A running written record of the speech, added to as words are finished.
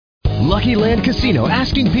Lucky Land Casino,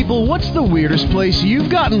 asking people, what's the weirdest place you've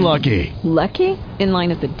gotten lucky? Lucky? In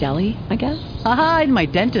line at the deli, I guess? Aha, in my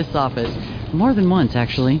dentist's office. More than once,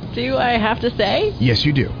 actually. Do I have to say? Yes,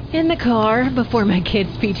 you do. In the car before my kids'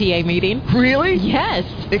 PTA meeting. Really? Yes.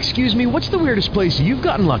 Excuse me, what's the weirdest place you've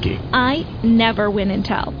gotten lucky? I never win and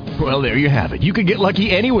tell. Well, there you have it. You can get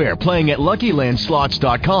lucky anywhere, playing at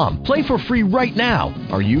LuckyLandSlots.com. Play for free right now.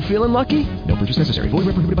 Are you feeling lucky? No purchase necessary. Void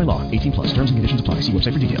where prohibited by law. 18 plus. Terms and conditions apply. See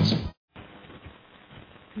website for details.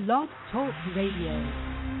 Blog Talk Radio.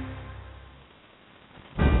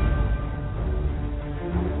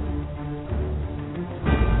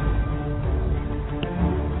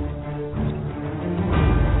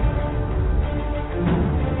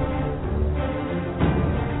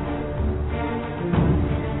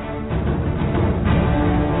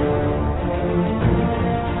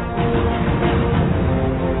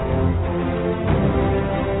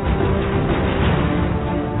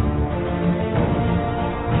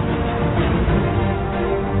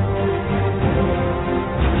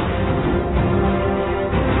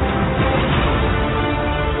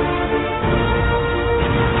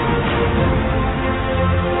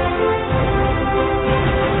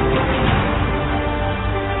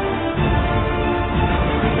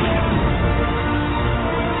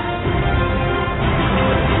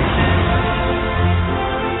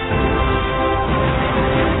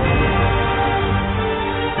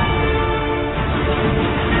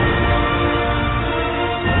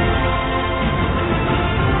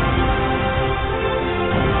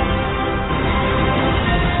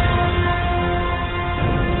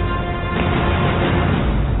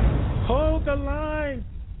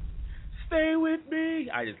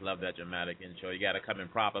 That dramatic intro. You got to come in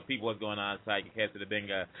proper. People, what's going on inside? You catch the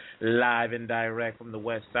Binga live and direct from the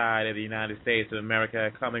west side of the United States of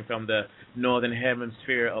America, coming from the northern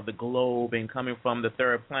hemisphere of the globe and coming from the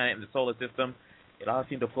third planet in the solar system. It all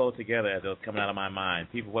seemed to flow together as it was coming out of my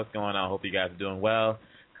mind. People, what's going on? I hope you guys are doing well.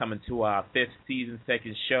 Coming to our 5th season,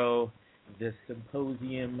 2nd show, the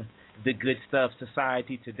symposium, the Good Stuff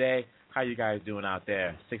Society today. How you guys doing out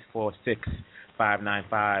there?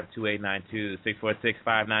 646-595-2892,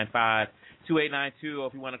 646-595-2892. Or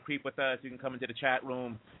if you want to creep with us, you can come into the chat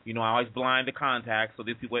room. You know, I always blind the contacts, so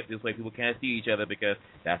this way people can't see each other because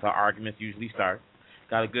that's how arguments usually start.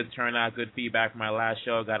 Got a good turnout, good feedback from my last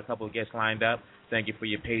show. Got a couple of guests lined up. Thank you for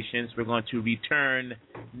your patience. We're going to return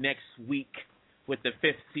next week with the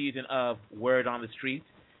 5th season of Word on the Street.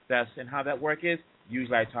 And how that work is,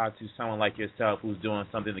 usually I talk to someone like yourself who's doing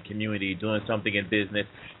something in the community, doing something in business,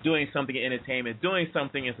 doing something in entertainment, doing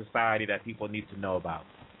something in society that people need to know about.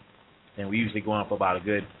 And we usually go on for about a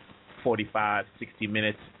good 45, 60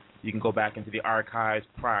 minutes. You can go back into the archives,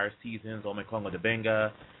 prior seasons, Omekongo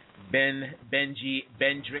Debenga,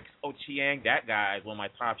 Bendrix Ochieng. That guy is one of my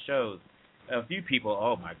top shows. A few people,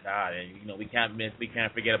 oh my God, and you know we can't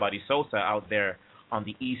forget about Isosa out there on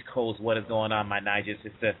the East Coast. What is going on, my Niger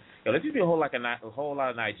sister? Yo, there's usually a whole lot of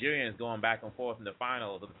Nigerians going back and forth in the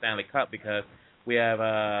finals of the Stanley Cup because we have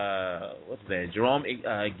Jerome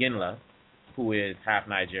Ginla, who is half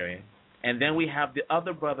Nigerian, and then we have the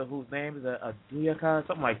other brother whose name is Aduyaka,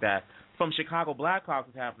 something like that, from Chicago Blackhawks,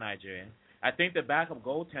 is half Nigerian. I think the backup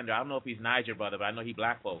goaltender, I don't know if he's Niger brother, but I know he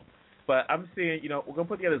black folk. But I'm seeing, you know, we're gonna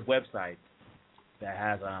put together this website that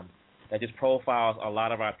has that just profiles a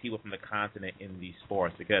lot of our people from the continent in these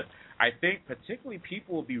sports, because I think particularly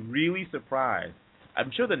people will be really surprised.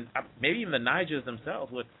 I'm sure maybe even the Nigerians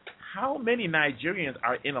themselves with how many Nigerians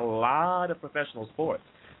are in a lot of professional sports.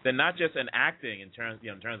 They're not just in acting in terms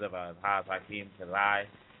of Haas Hakeem Kalai.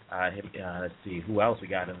 Let's see who else we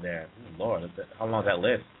got in there. Ooh, Lord, how long is that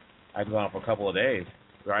list? I can go on for a couple of days.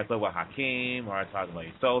 We already talked about Hakeem. We already talked about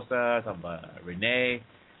Sosa. Talking about Renee.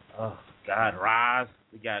 Oh God, Raz.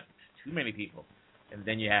 We got too many people. And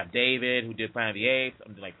then you have David, who did Planet of the Apes.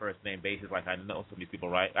 I'm doing like first name basis, like I know some of these people,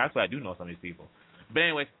 right? Actually, I do know some of these people. But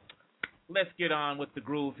anyways, let's get on with the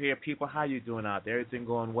groove here, people. How you doing out there? Everything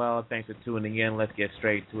going well? Thanks for tuning in. Let's get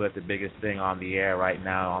straight to it. The biggest thing on the air right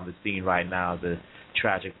now, on the scene right now, is the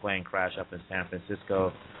tragic plane crash up in San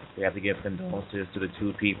Francisco. We have to give condolences to the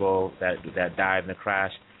 2 people that died in the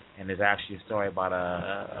crash. And there's actually a story about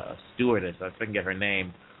a stewardess, I forget her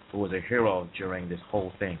name, who was a hero during this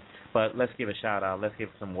whole thing. But let's give a shout-out. Let's give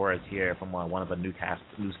some words here from one of the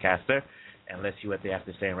newscaster, and let's see what they have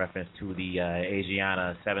to say in reference to the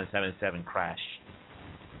Asiana 777 crash.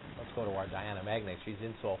 Let's go to our Diana Magnate. She's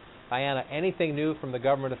in Seoul. Diana, anything new from the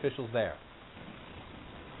government officials there?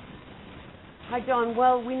 Hi, John.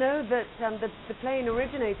 Well, we know that the plane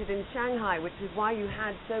originated in Shanghai, which is why you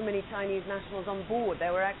had so many Chinese nationals on board.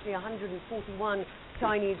 There were actually 141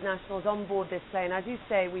 Chinese nationals on board this plane. As you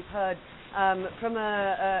say, we've heard from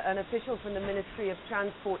an official from the Ministry of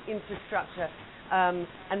Transport, Infrastructure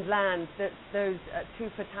and Land that those 2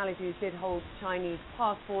 fatalities did hold Chinese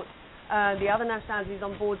passports. The other nationalities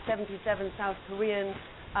on board, 77 South Korean,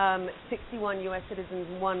 61 U.S. citizens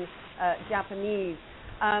and 1 Japanese.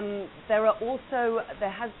 There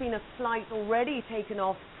has been a flight already taken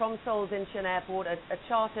off from Seoul's Incheon Airport, a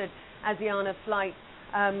chartered Asiana flight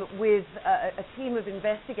with a team of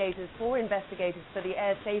investigators, 4 investigators for the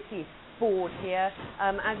Air Safety Board here,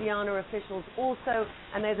 Asiana officials also,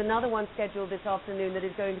 and there's another one scheduled this afternoon that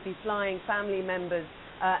is going to be flying family members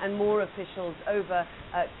and more officials over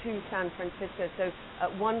to San Francisco. So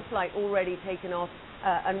 1 flight already taken off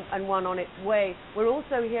and 1 on its way. We're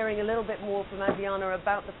also hearing a little bit more from Asiana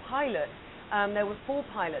about the pilot. There were 4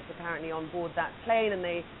 pilots apparently on board that plane, and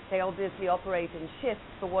they obviously operate in shifts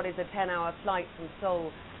for what is a 10-hour flight from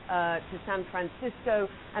Seoul to San Francisco.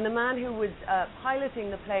 And the man who was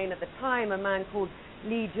piloting the plane at the time, a man called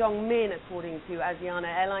Lee Jong-min, according to Asiana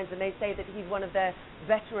Airlines, and they say that he's one of their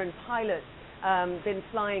veteran pilots, been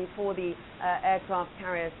flying for the aircraft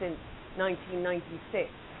carrier since 1996.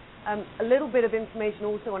 A little bit of information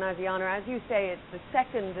also on Asiana. As you say, it's the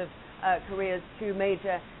second of Korea's 2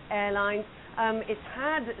 major airlines. It's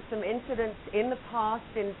had some incidents in the past.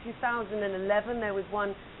 In 2011, there was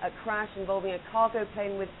one crash involving a cargo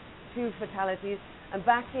plane with 2 fatalities. And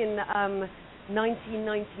back in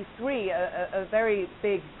 1993, a very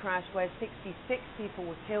big crash where 66 people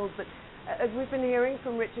were killed. But as we've been hearing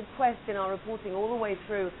from Richard Quest in our reporting all the way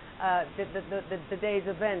through the day's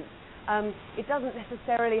events, it doesn't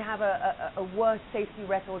necessarily have a worse safety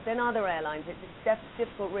record than other airlines. It's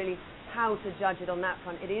difficult really how to judge it on that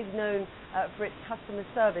front. It is known for its customer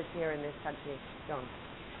service here in this country, John.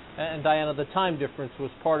 And Diana, the time difference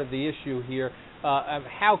was part of the issue here.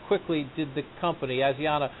 How quickly did the company,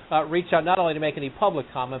 Asiana, reach out not only to make any public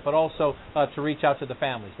comment, but also to reach out to the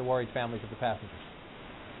families, the worried families of the passengers?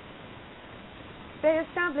 They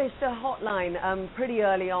established a hotline pretty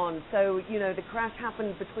early on. So, the crash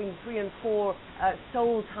happened between 3 and 4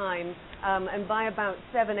 Seoul time, and by about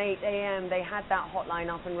 7, 8 a.m. they had that hotline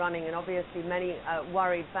up and running, and obviously many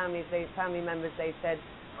worried family members, they said,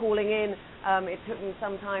 calling in. It took them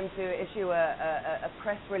some time to issue a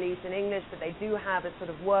press release in English, but they do have a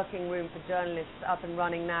sort of working room for journalists up and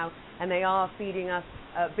running now, and they are feeding us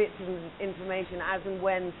bits of information as and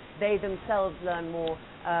when they themselves learn more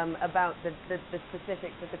about the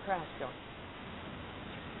specifics of the crash, John.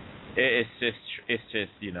 It's just it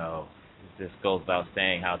just goes without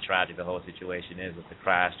saying how tragic the whole situation is with the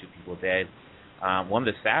crash, 2 people dead. One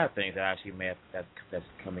of the sad things that actually that's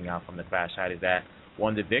coming out from the crash site is that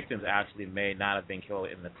one of the victims actually may not have been killed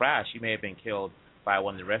in the crash. She may have been killed by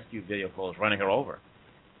one of the rescue vehicles running her over.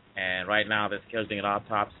 And right now they're scheduling an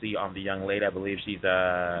autopsy on the young lady. I believe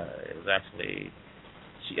the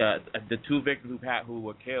 2 victims who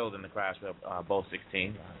were killed in the crash were both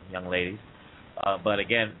 16 young ladies. But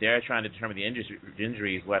again, they're trying to determine the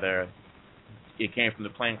injuries, whether it came from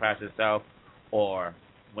the plane crash itself or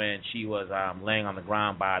when she was laying on the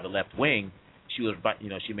ground by the left wing, she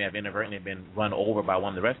may have inadvertently been run over by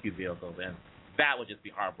one of the rescue vehicles, and that would just be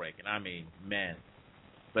heartbreaking. I mean, man.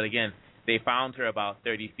 But again, they found her about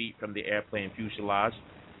 30 feet from the airplane fuselage,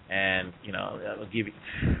 and I'll give you,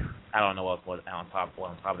 I don't know what was on top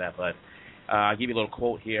of that, but I'll give you a little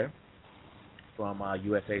quote here from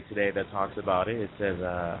USA Today that talks about it. It says,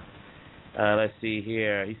 let's see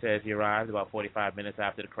here. He says he arrived about 45 minutes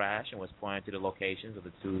after the crash and was pointed to the locations of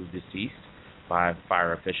the 2 deceased by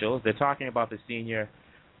fire officials. They're talking about the senior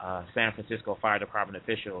San Francisco Fire Department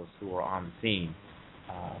officials who were on the scene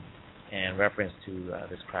in reference to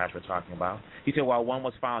this crash we're talking about. He said while one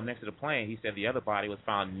was found next to the plane, he said the other body was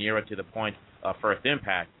found nearer to the point of first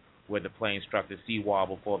impact where the plane struck the seawall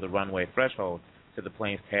before the runway threshold. So the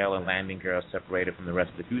plane's tail and landing gear separated from the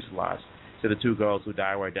rest of the fuselage. So the 2 girls who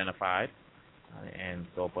died were identified, and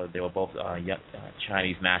so they were both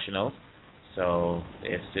Chinese nationals. So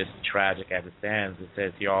it's just tragic as it stands. It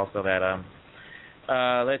says here also that,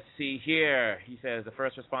 let's see here. He says the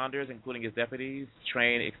first responders, including his deputies,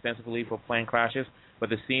 trained extensively for plane crashes, but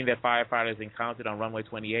the scene that firefighters encountered on runway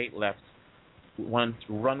 28 left would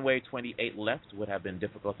have been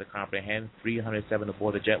difficult to comprehend. 307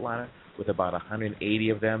 aboard the jetliner, with about 180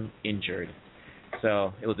 of them injured.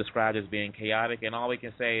 So it was described as being chaotic, and all we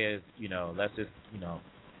can say is, let's just,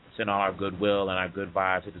 send all our goodwill and our good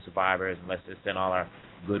vibes to the survivors, and let's just send all our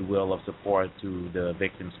goodwill of support to the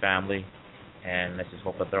victim's family, and let's just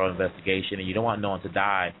hope for a thorough investigation. And you don't want no one to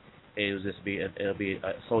die. It'll be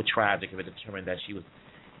so tragic if it's determined that she was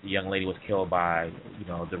the young lady was killed by,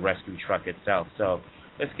 the rescue truck itself. So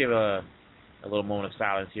let's give a little moment of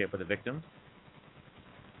silence here for the victims.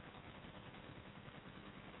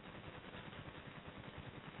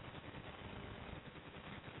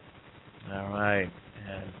 All right,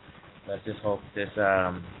 and let's just hope this.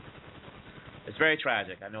 It's very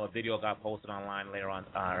tragic. I know a video got posted online earlier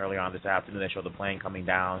on this afternoon that showed the plane coming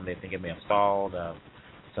down. They think it may have stalled.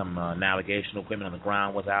 Some navigational equipment on the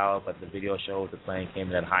ground was out, but the video shows the plane came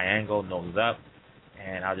in at a high angle, nose up,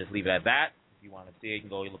 and I'll just leave it at that. If you want to see it, you can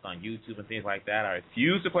go look on YouTube and things like that. I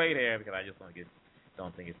refuse to play it here because I just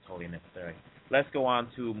don't think it's totally necessary. Let's go on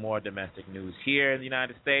to more domestic news here in the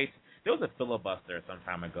United States. There was a filibuster some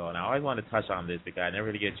time ago, and I always wanted to touch on this because I never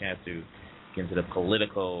really get a chance to get into the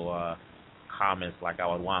political comments like I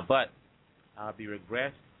would want. But I'll be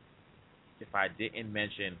regressed if I didn't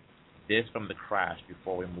mention this from the crash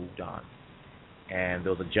before we moved on. And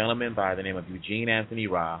there was a gentleman by the name of Eugene Anthony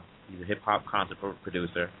Ra. He's a hip-hop concert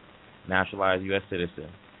producer, naturalized U.S. citizen.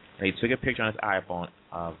 And he took a picture on his iPhone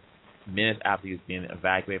of minutes after he was being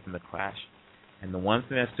evacuated from the crash. And the one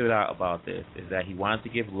thing that stood out about this is that he wanted to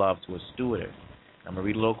give love to a stewardess. I'm going to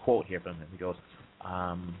read a little quote here from him. He goes,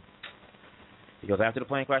 after the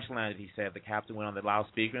plane crash landed, he said the captain went on the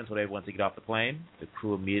loudspeaker and told everyone to get off the plane. The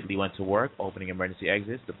crew immediately went to work, opening emergency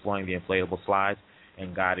exits, deploying the inflatable slides,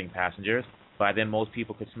 and guiding passengers. By then, most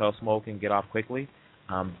people could smell smoke and get off quickly.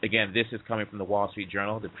 Again, this is coming from the Wall Street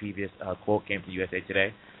Journal. The previous quote came from USA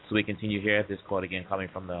Today. So we continue here. This quote again coming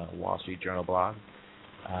from the Wall Street Journal blog.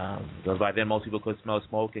 Because by then, most people could smell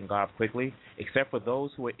smoke and got off quickly, except for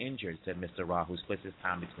those who were injured, said Mr. Ra, who splits his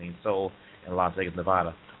time between Seoul and Las Vegas,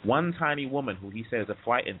 Nevada. One tiny woman who he said is a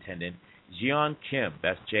flight attendant, Jeon Kim,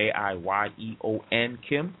 that's Jyeon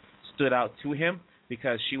Kim, stood out to him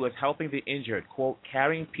because she was helping the injured, quote,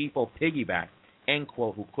 carrying people piggyback, end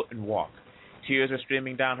quote, who couldn't walk. Tears were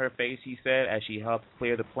streaming down her face, he said, as she helped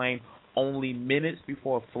clear the plane only minutes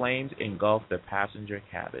before flames engulfed the passenger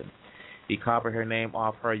cabin. He copied her name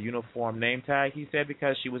off her uniform name tag, he said,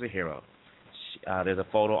 because she was a hero. There's a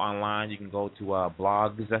photo online. You can go to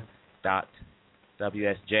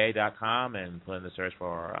blogs.wsj.com and put in the search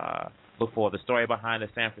for, look for the story behind the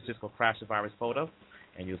San Francisco crash survivors photo,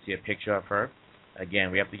 and you'll see a picture of her.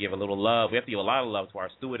 Again, we have to give a little love. We have to give a lot of love to our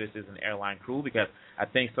stewardesses and airline crew because I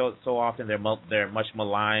think so often they're much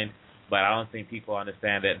maligned, but I don't think people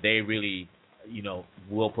understand that they really,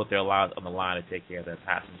 will put their lives on the line to take care of their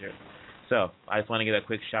passengers. So I just want to give a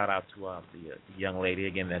quick shout-out to the young lady.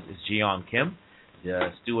 Again, that's Jeon Kim,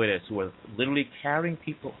 the stewardess who was literally carrying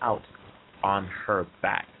people out on her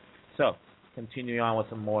back. So continuing on with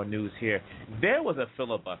some more news here. There was a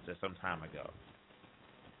filibuster some time ago.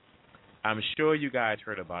 I'm sure you guys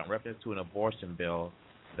heard about it, in reference to an abortion bill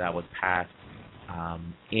that was passed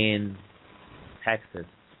in Texas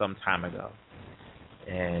some time ago.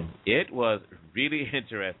 And it was really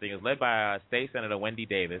interesting. It was led by State Senator Wendy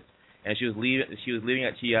Davis. And she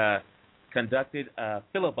conducted a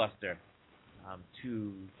filibuster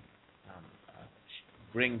to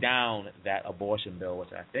bring down that abortion bill,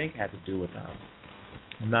 which I think had to do with,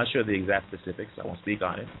 I'm not sure the exact specifics, so I won't speak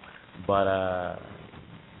on it, but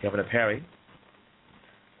Governor Perry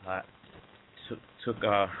took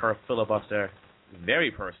her filibuster very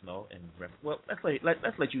personal. And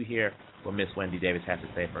let's let you hear what Miss Wendy Davis had to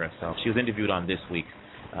say for herself. She was interviewed on This Week.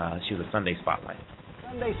 She was a Sunday Spotlight.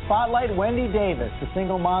 Sunday Spotlight, Wendy Davis, the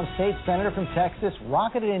single mom state senator from Texas,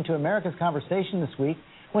 rocketed into America's conversation this week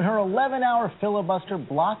when her 11-hour filibuster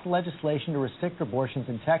blocked legislation to restrict abortions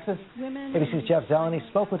in Texas. ABC's Jeff Zeleny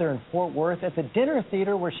spoke with her in Fort Worth at the dinner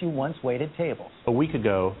theater where she once waited tables. A week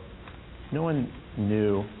ago, no one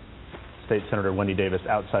knew State Senator Wendy Davis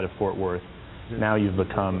outside of Fort Worth. Now you've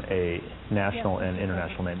become a national and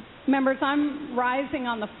international name. Members, I'm rising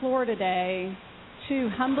on the floor today to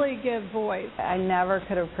humbly give voice. I never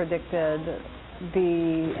could have predicted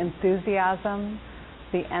the enthusiasm,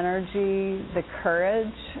 the energy, the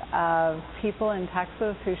courage of people in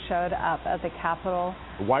Texas who showed up at the Capitol.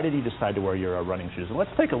 Why did you decide to wear your running shoes? And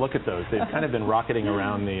let's take a look at those. They've kind of been rocketing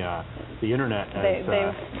around the internet.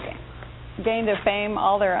 They've gained a fame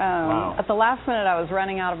all their own. Wow. At the last minute, I was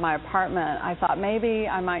running out of my apartment. I thought maybe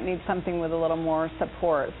I might need something with a little more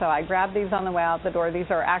support. So I grabbed these on the way out the door. These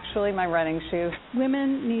are actually my running shoes.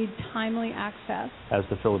 Women need timely access. As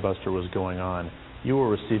the filibuster was going on, you were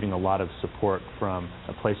receiving a lot of support from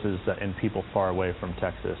places and people far away from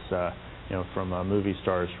Texas, from movie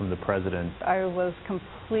stars, from the president. I was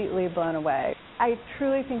completely blown away. I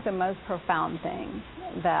truly think the most profound thing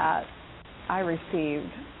that I received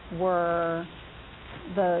were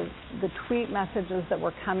the tweet messages that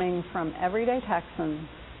were coming from everyday Texans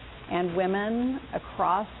and women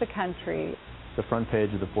across the country. The front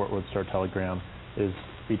page of the Fort Worth Star-Telegram is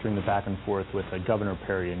featuring the back and forth with Governor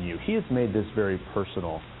Perry and you. He has made this very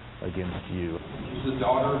personal against you. She's the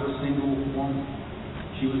daughter of a single woman.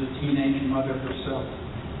 She was a teenage mother herself.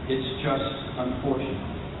 It's just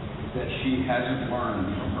unfortunate that she hasn't learned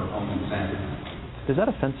from her own insanity. Is that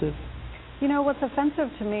offensive? You know, what's offensive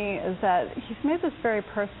to me is that he's made this very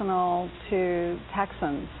personal to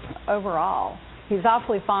Texans overall. He's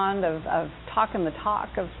awfully fond of talking the talk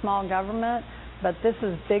of small government, but this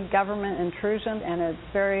is big government intrusion, and it's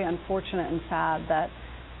very unfortunate and sad that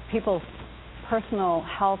people's personal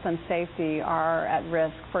health and safety are at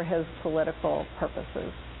risk for his political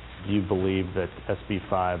purposes. Do you believe that SB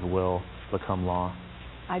 5 will become law?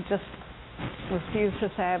 I just refuse to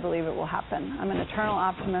say I believe it will happen. I'm an eternal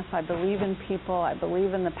optimist. I believe in people. I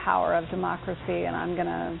believe in the power of democracy, and I'm going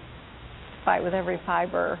to fight with every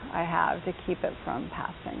fiber I have to keep it from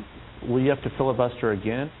passing. Will you have to filibuster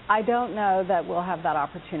again? I don't know that we'll have that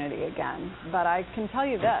opportunity again, but I can tell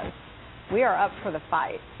you this. We are up for the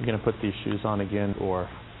fight. You're going to put these shoes on again, or?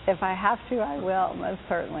 If I have to, I will, most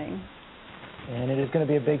certainly. And it is going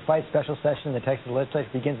to be a big fight. Special session in the Texas legislature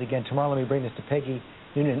begins again tomorrow. Let me bring this to Peggy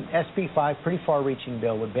Noonan. SB 5, pretty far-reaching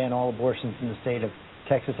bill, would ban all abortions in the state of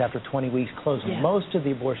Texas after 20 weeks, closing most of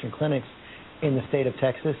the abortion clinics in the state of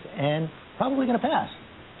Texas, and probably going to pass.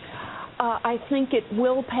 I think it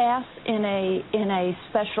will pass in a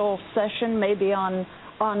special session, maybe on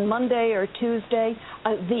Monday or Tuesday.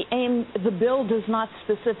 The bill does not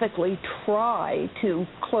specifically try to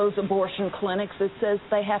close abortion clinics. It says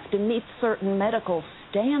they have to meet certain medical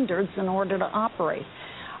standards in order to operate.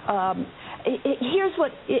 Here's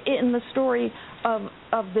what in the story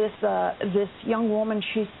of this young woman.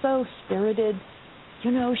 She's so spirited.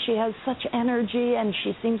 You know, she has such energy and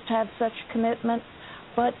she seems to have such commitment.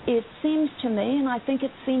 But it seems to me, and I think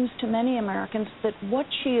it seems to many Americans, that what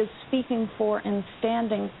she is speaking for and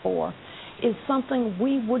standing for is something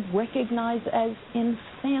we would recognize as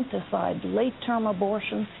infanticide, late-term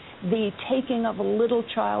abortion, the taking of a little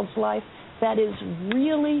child's life. That is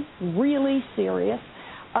really, really serious.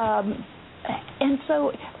 And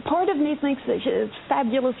so part of me thinks that she's a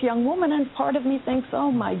fabulous young woman, and part of me thinks, oh,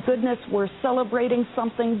 my goodness, we're celebrating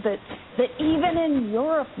something that even in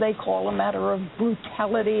Europe they call a matter of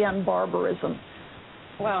brutality and barbarism.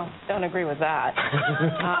 Well, don't agree with that.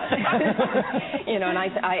 And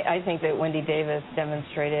I think that Wendy Davis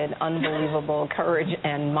demonstrated unbelievable courage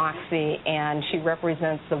and moxie, and she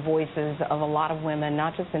represents the voices of a lot of women,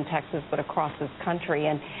 not just in Texas, but across this country.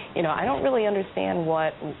 And, I don't really understand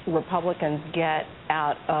what Republicans get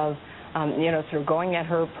out of, sort of going at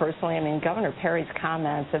her personally. I mean, Governor Perry's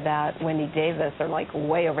comments about Wendy Davis are like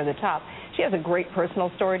way over the top. She has a great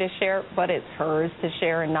personal story to share, but it's hers to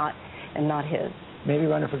share and not his. Maybe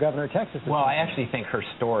running for governor of Texas. Well, I actually think her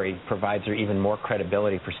story provides her even more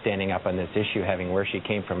credibility for standing up on this issue, having where she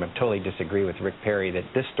came from. I totally disagree with Rick Perry that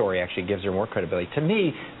this story actually gives her more credibility. To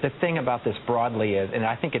me, the thing about this broadly is, and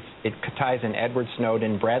I think it ties in Edward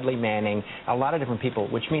Snowden, Bradley Manning, a lot of different people,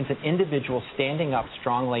 which means that individuals standing up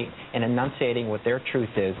strongly and enunciating what their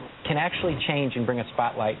truth is can actually change and bring a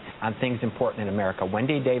spotlight on things important in America.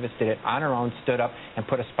 Wendy Davis did it on her own, stood up and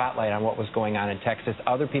put a spotlight on what was going on in Texas.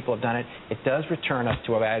 Other people have done it. It does return us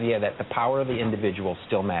to an idea that the power of the individual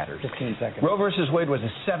still matters. 15 seconds. Roe versus Wade was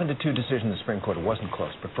a 7-2 decision in the Supreme Court. It wasn't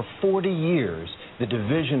close. But for 40 years, the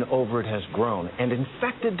division over it has grown and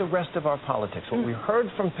infected the rest of our politics. What we heard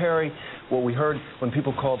from Perry, what we heard when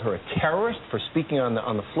people called her a terrorist for speaking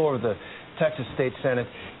on the floor of the Texas State Senate,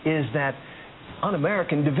 is that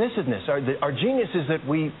un-American divisiveness. Our genius is that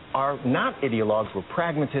we are not ideologues. We're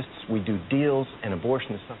pragmatists. We do deals, and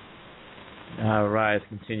abortion is something. All right, let's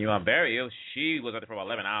continue on. Barry, she was out there for about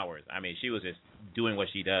 11 hours. I mean, she was just doing what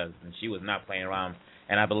she does, and she was not playing around.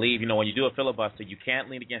 And I believe, when you do a filibuster, you can't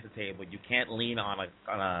lean against the table. You can't lean on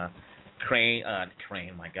a crane, on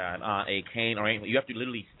a cane or anything. You have to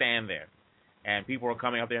literally stand there. And people were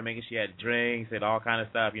coming up there making sure she had drinks and all kind of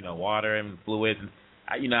stuff, water and fluids.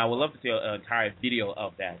 And I would love to see an entire video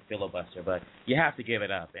of that filibuster, but you have to give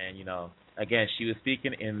it up. And, again, she was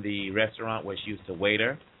speaking in the restaurant where she used to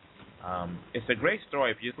waiter. It's a great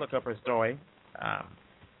story. If you just look up her story,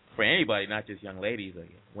 for anybody, not just young ladies, like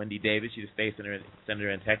Wendy Davis, she's a state senator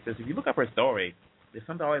in Texas. If you look up her story, there's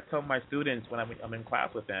something I always tell my students when I'm in class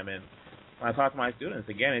with them. And when I talk to my students,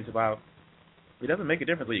 again, it's about, it doesn't make a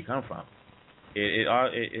difference where you come from.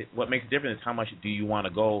 What makes a difference is how much do you want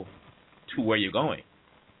to go to where you're going.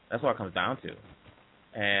 That's what it comes down to.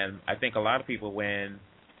 And I think a lot of people, when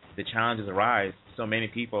the challenges arise, so many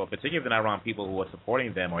people, particularly if they're not around people who are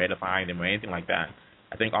supporting them or edifying them or anything like that,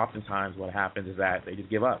 I think oftentimes what happens is that they just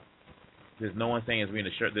give up. There's no one saying it's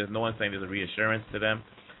reassurance. There's no one saying there's a reassurance to them.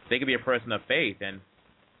 They could be a person of faith, and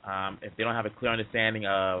if they don't have a clear understanding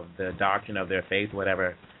of the doctrine of their faith,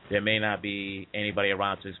 whatever, there may not be anybody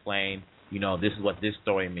around to explain, this is what this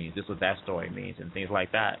story means, this is what that story means, and things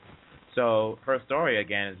like that. So her story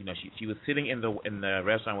again is, she was sitting in the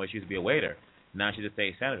restaurant where she used to be a waiter. Now she's a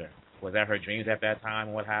state senator. Was that her dreams at that time,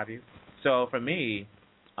 or what have you? So for me,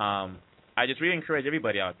 I just really encourage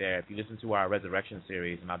everybody out there, if you listen to our Resurrection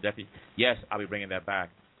series, and I'll be bringing that back.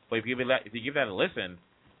 But if you give that a listen,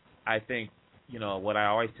 I think, what I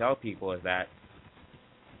always tell people is that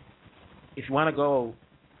if you want to go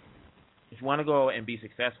and be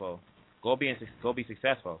successful, go be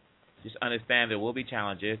successful. Just understand there will be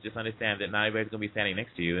challenges. Just understand that not everybody's going to be standing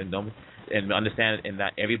next to you, and understand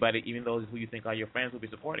that everybody, even those who you think are your friends, will be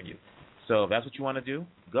supporting you. So if that's what you want to do,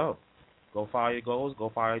 go follow your goals, go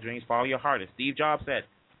follow your dreams, follow your heart. As Steve Jobs said,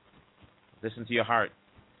 listen to your heart,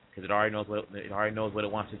 because it already knows what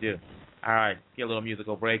it wants to do. All right, get a little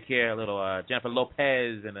musical break here, a little Jennifer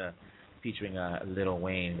Lopez and featuring Lil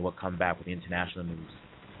Wayne. We'll come back with the international news.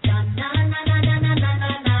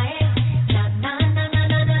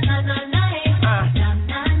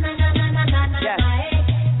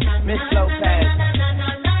 Miss Lopez.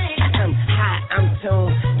 I'm hot, I'm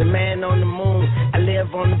tuned, the man on the moon. I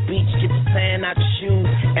live on the beach, get the sand out your shoes,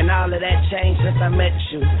 and all of that changed since I met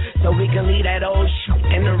you. So we can leave that old shit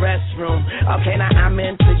in the restroom. Okay, now I'm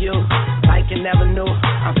into you, like you never knew.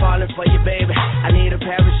 I'm falling for you, baby. I need a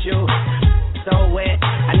parachute. So wet,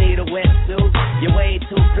 I need a wetsuit. You're way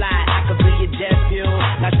too fly, I could be your jet fuel.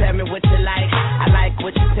 Now tell me what you like, I like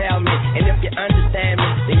what you tell me. And if you understand me,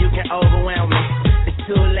 then you can overwhelm me. It's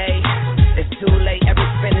too late, every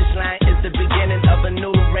finish line is the beginning of a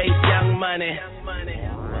new race, Young Money.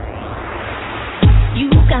 You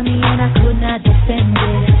got me and I could not defend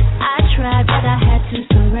it. I tried but I had to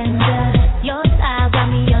surrender. Your style got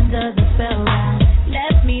me under the spell.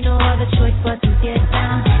 Left me no other choice but to get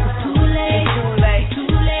down. It's too late, it's too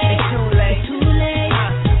late, it's too late, it's too late,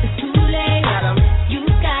 it's too late. You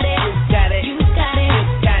got it, you got it, you got it,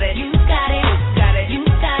 you got it, you got it, you got it, you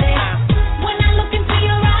got it. When I look into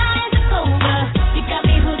your eyes, it's over. You got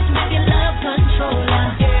me hooked with your love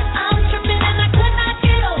controller. I'm tripping and I could not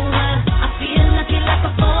get over. I feel looking like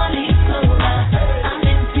a four-leaf clover. I'm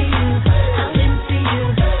into you, I'm into you,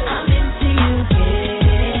 I'm into you,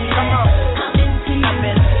 yeah. Come on, I'm into you, I'm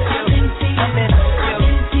into you, I'm into you, I'm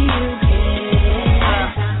into you,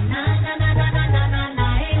 yeah. Na na na na na na na na,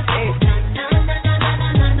 eh. Na na na na na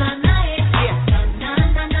na na na, eh. Na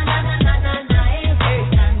na na na na na na na, eh.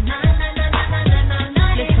 Na na na na na na na na.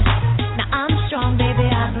 Listen, now I'm strong, baby.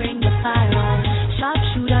 I bring the fire on.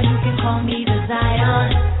 Sharpshooter, you can call me the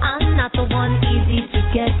Zion. I'm not the one easy to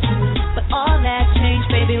get to, but all that changed,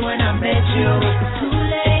 baby, when I met you. It's too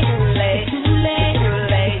late, it's too late,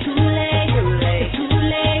 it's too late, it's too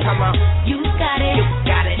late. Come on, you got it, you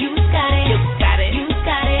got it, you got it, you got it, you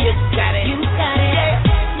got it, you got it, you got it.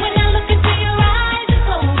 When I look into your eyes, it's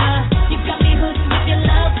over. You got me hooked with your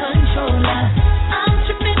love controller. I'm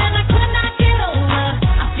tripping and I could not get over.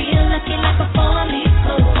 I feel looking like a four-leaf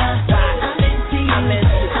clover. I'm into you, I'm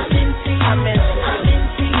into you, I'm into you, I'm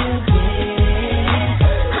into you, yeah.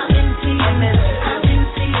 I'm into you, I'm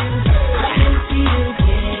into you, I'm into you, I'm into you,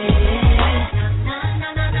 yeah. Na na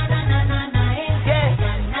na na na na na na, yeah.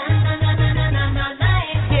 Na na na na na na na na,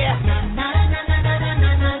 yeah. Na na na na na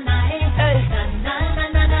na na na, yeah. Na na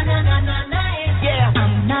na na na na na na, yeah.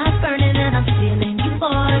 I'm not burning and I'm feeling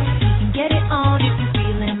euphoric. You can get it on if you're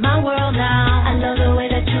feeling my world now. I love the way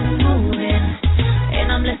that you're moving,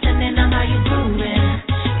 and I'm listening to how you're grooving.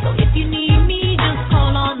 So if you need me, just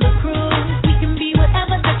call on the crew. We can be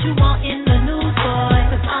whatever that you want in the news, boy.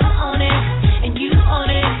 'Cause I'm on it, and you on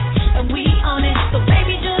it, and we on it. So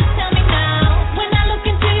baby, just tell me now. When I look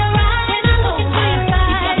into your eyes, when I look into your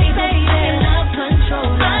eyes, you got me hooked with your love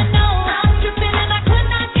controller. I know I'm tripping and I could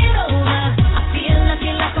not get over. I feel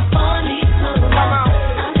looking like a four-leaf clover.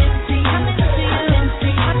 I'm into you, I'm into you, I'm into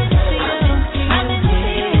you, I'm into you, I'm into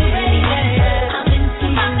you, yeah. I'm into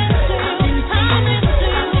you, I'm into you, I'm into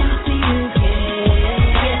you, I'm into you,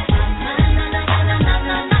 yeah. Na na na na na na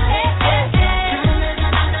na na, eh. Na na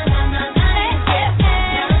na na na na na na, eh.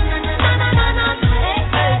 Na na na na na na na,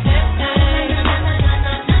 eh. Na na na na na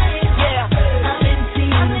na na, yeah. I'm into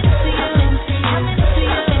you, I'm into you, I'm into you, I'm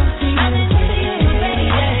into you, I'm into you,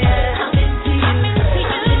 yeah. I'm into you, I'm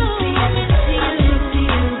into you, I'm into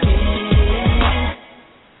you, yeah.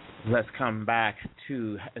 Let's come back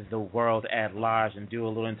to the world at large and do a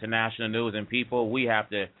little international news. And people, we have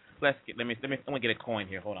to I'm gonna get a coin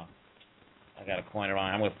here. Hold on, I got a coin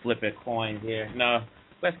around. I'm gonna flip a coin here. No,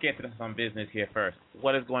 let's get to some business here first.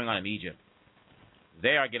 What is going on in Egypt?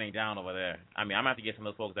 they are getting down over there. I mean, I'm going to have to get some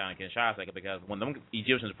of those folks down in Kinshasa because when them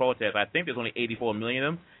Egyptians protest, I think there's only 84 million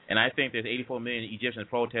of them, and I think there's 84 million Egyptians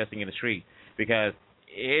protesting in the street because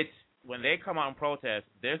when they come out and protest,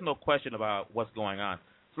 there's no question about what's going on.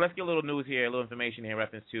 So let's get a little news here, a little information here in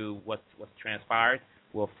reference to what's transpired.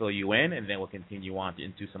 We'll fill you in, and then we'll continue on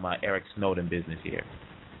into some Eric Snowden business here.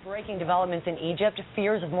 Breaking developments in Egypt,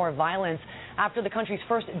 fears of more violence after the country's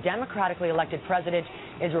first democratically elected president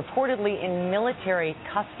is reportedly in military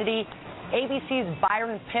custody. ABC's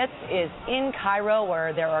Byron Pitts is in Cairo,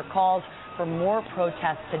 where there are calls for more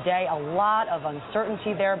protests today. A lot of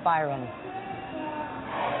uncertainty there, Byron.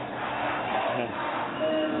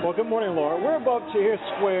 Well, good morning, Laura. We're above Tahrir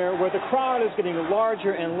Square, where the crowd is getting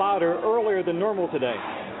larger and louder earlier than normal today.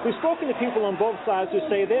 We've spoken to people on both sides who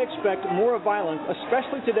say they expect more violence,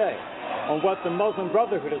 especially today, on what the Muslim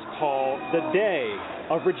Brotherhood has called the Day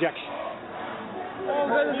of Rejection.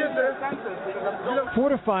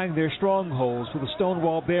 Fortifying their strongholds with the stone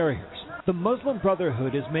wall barriers, the Muslim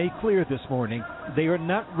Brotherhood has made clear this morning they are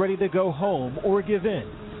not ready to go home or give in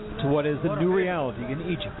to what is the new reality in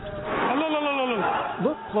Egypt.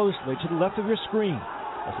 Look closely to the left of your screen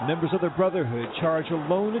as members of the Brotherhood charge a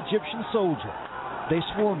lone Egyptian soldier. They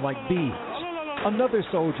swarm like bees. Another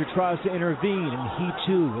soldier tries to intervene, and he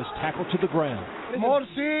too is tackled to the ground.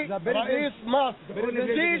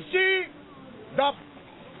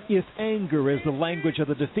 If anger is the language of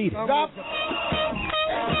the defeated,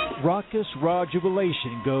 raucous raw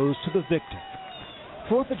jubilation goes to the victor.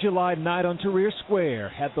 4th of July night on Tahrir Square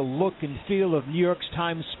had the look and feel of New York's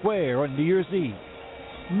Times Square on New Year's Eve.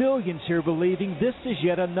 Millions here believing this is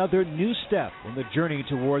yet another new step in the journey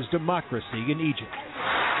towards democracy in Egypt.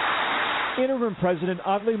 Interim President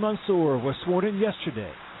Adli Mansour was sworn in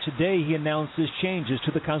yesterday. Today he announces changes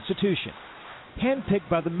to the Constitution. Handpicked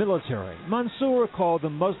by the military, Mansour called the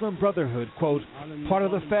Muslim Brotherhood, quote, part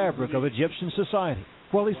of the fabric of Egyptian society.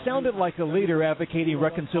 While he sounded like a leader advocating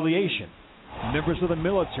reconciliation, members of the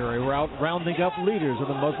military were out rounding up leaders of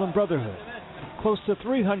the Muslim Brotherhood. Close to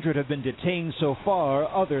 300 have been detained so far.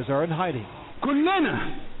 Others are in hiding.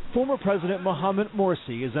 Former President Mohamed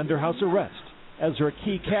Morsi is under house arrest, as are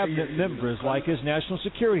key cabinet members like his national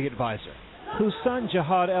security advisor, whose son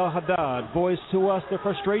Jihad el-Haddad voiced to us the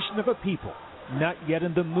frustration of a people not yet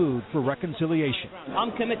in the mood for reconciliation.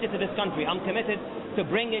 I'm committed to this country. I'm committed to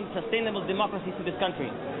bringing sustainable democracy to this country.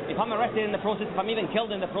 If I'm arrested in the process, if I'm even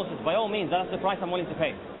killed in the process, by all means, that's the price I'm willing to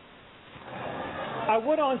pay. I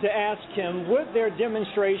went on to ask him, would their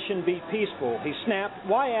demonstration be peaceful? He snapped,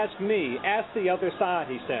 why ask me? Ask the other side,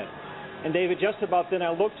 he said. And David, just about then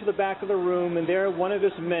I looked to the back of the room, and there one of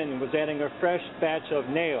his men was adding a fresh batch of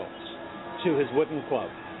nails to his wooden club.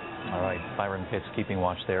 All right, Byron Pitts keeping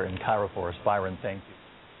watch there in Cairo for us. Byron, thank you.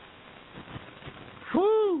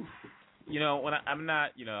 Whew. You know, when I'm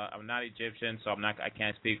not Egyptian, so I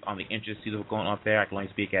can't speak on the intricacies of what's going on there. I can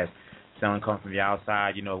only speak as someone coming from the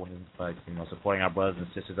outside, but supporting our brothers and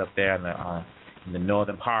sisters up there in the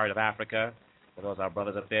northern part of Africa. For those our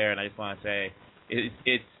brothers up there, and I just want to say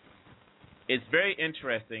it's very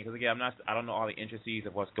interesting because again, I don't know all the intricacies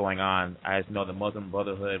of what's going on. I just know the Muslim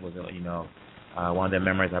Brotherhood was one of their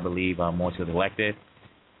members, I believe, Morsi was elected,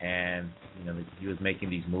 and he was making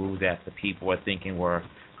these moves that the people were thinking were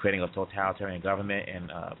creating a totalitarian government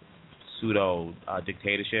and pseudo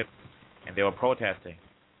dictatorship, and they were protesting.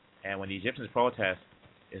 And when the Egyptians protest,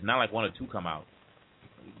 it's not like one or two come out;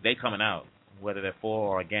 they coming out, whether they're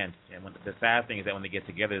for or against. And the sad thing is that when they get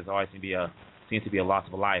together, there's always seems to be a loss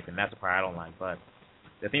of a life, and that's the part I don't like. But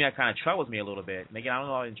the thing that kind of troubles me a little bit, and again, I don't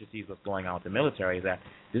know all the intricacies of what's going on with the military, is that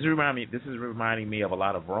this is reminding me of a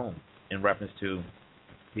lot of Rome in reference to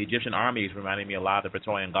the Egyptian army is reminding me a lot of the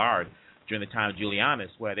Praetorian Guard during the time of Julianus,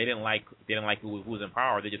 where they didn't like who was in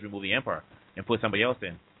power, they just removed the emperor and put somebody else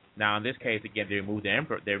in. Now in this case, again, they removed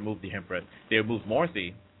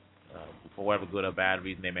Morsi for whatever good or bad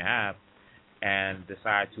reason they may have, and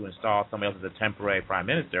decide to install somebody else as a temporary prime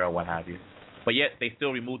minister or what have you. But yet they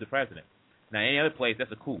still removed the president. Now, any other place,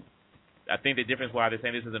 that's a coup. I think the difference why they're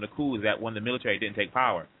saying this isn't a coup is that when the military didn't take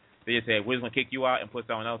power, they just said, we're just going to kick you out and put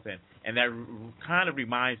someone else in. And that kind of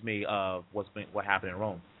reminds me of what happened in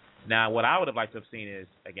Rome. Now, what I would have liked to have seen is,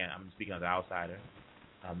 again, I'm speaking as an outsider,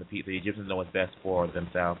 the Egyptians know what's best for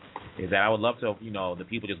themselves, is that I would love to, the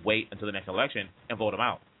people just wait until the next election and vote him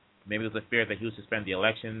out. Maybe there's a fear that he would suspend the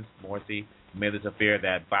elections, Morsi. Maybe there's a fear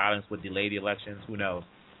that violence would delay the elections. Who knows?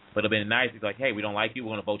 But it would have been nice to be like, hey, we don't like you, we're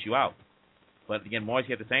going to vote you out. But again,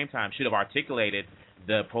 Morsi at the same time should have articulated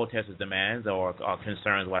the protesters' demands or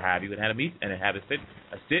concerns, what have you, and had a meet and had a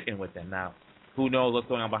sit-in with them. Now, who knows what's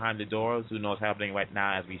going on behind the doors? Who knows what's happening right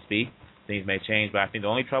now as we speak? Things may change, but I think the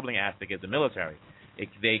only troubling aspect is the military.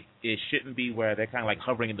 it shouldn't be where they're kind of like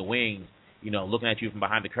hovering in the wings, looking at you from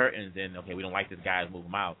behind the curtains and, okay, we don't like this guy, let's move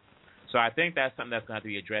him out. So I think that's something that's going to have to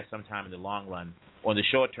be addressed sometime in the long run or in the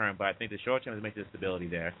short term, but I think the short term is making stability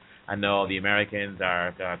there. I know the Americans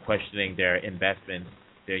are questioning their investments,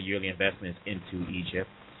 their yearly investments into Egypt.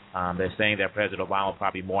 They're saying that President Obama will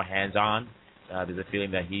probably be more hands-on. There's a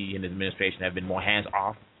feeling that he and his administration have been more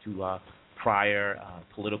hands-off to prior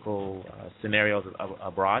political scenarios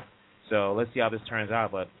abroad. So let's see how this turns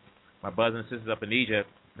out. But my brothers and sisters up in Egypt,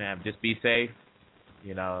 man, just be safe.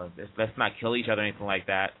 Let's not kill each other or anything like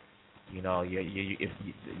that. You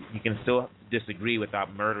can still disagree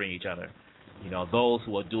without murdering each other. Those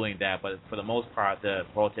who are doing that, but for the most part, the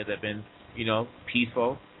protests have been,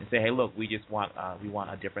 peaceful and say, hey, look, we want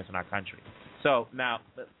a difference in our country. So now,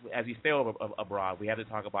 as we stay abroad, we have to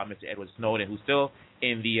talk about Mr. Edward Snowden, who's still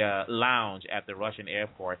in the lounge at the Russian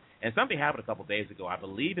airport. And something happened a couple of days ago. I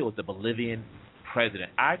believe it was the Bolivian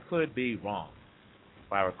president. I could be wrong,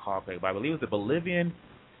 if I recall correctly, but I believe it was the Bolivian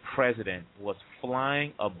president was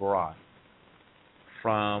flying abroad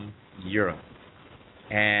from Europe.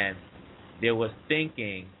 And there was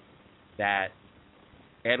thinking that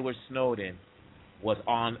Edward Snowden was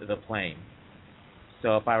on the plane.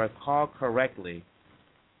 So if I recall correctly,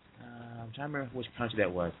 I'm trying to remember which country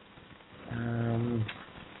that was.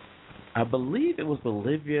 I believe it was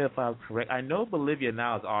Bolivia, if I'm correct. I know Bolivia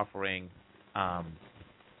now is offering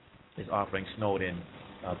Snowden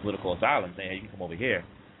political asylum, saying, hey, you can come over here.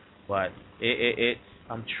 But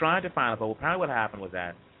I'm trying to find out. But apparently what happened was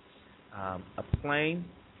that a plane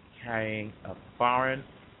carrying a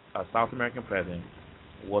South American president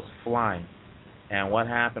was flying. And what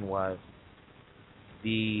happened was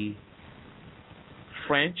the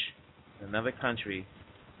French, another country,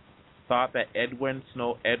 thought that Edward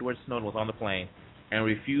Snowden was on the plane and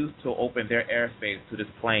refused to open their airspace to this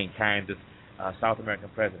plane carrying this South American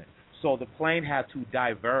president. So the plane had to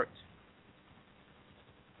divert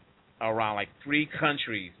around like 3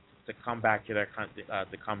 countries to come back to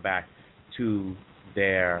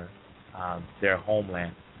their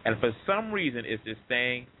homeland. And for some reason, it's this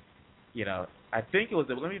thing, I think it was.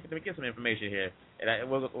 Let me get some information here.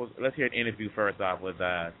 And let's hear an interview first off with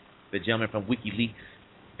the gentleman from WikiLeaks,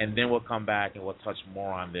 and then we'll come back and we'll touch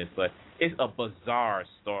more on this. But it's a bizarre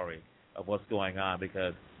story of what's going on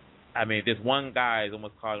because, this one guy is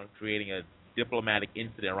almost caught creating a diplomatic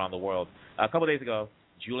incident around the world. A couple of days ago,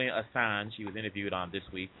 Julian Assange, he was interviewed on This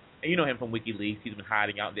Week. And you know him from WikiLeaks. He's been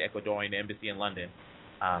hiding out in the Ecuadorian embassy in London.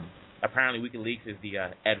 Apparently, WikiLeaks is the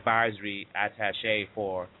advisory attaché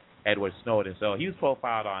for Edward Snowden. So he was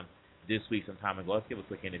profiled on This Week some time ago. Let's give a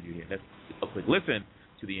quick interview here. Let's a quick listen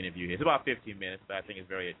to the interview here. It's about 15 minutes, but I think it's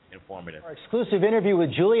very informative. Our exclusive interview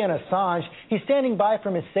with Julian Assange. He's standing by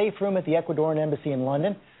from his safe room at the Ecuadorian embassy in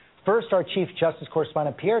London. First, our Chief Justice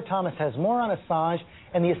correspondent Pierre Thomas has more on Assange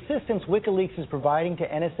and the assistance WikiLeaks is providing to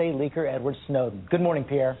NSA leaker Edward Snowden. Good morning,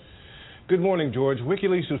 Pierre. Good morning, George.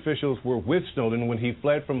 WikiLeaks officials were with Snowden when he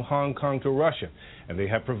fled from Hong Kong to Russia, and they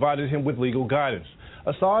have provided him with legal guidance.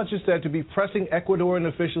 Assange is said to be pressing Ecuadorian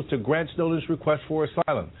officials to grant Snowden's request for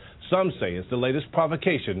asylum. Some say it's the latest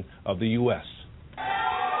provocation of the U.S.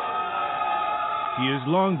 He has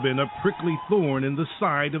long been a prickly thorn in the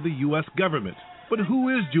side of the U.S. government. But who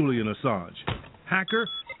is Julian Assange? Hacker,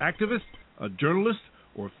 activist, a journalist,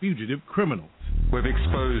 or fugitive criminal? We've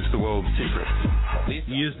exposed the world's secrets.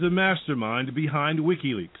 He is the mastermind behind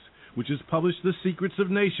WikiLeaks, which has published the secrets of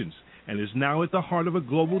nations and is now at the heart of a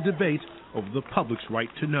global debate over the public's right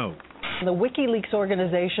to know. The WikiLeaks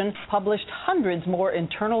organization published hundreds more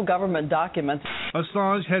internal government documents.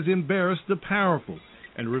 Assange has embarrassed the powerful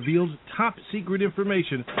and revealed top-secret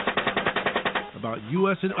information about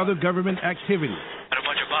U.S. and other government activity. Got a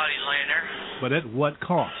bunch of bodies laying there. But at what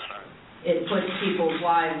cost? It puts people's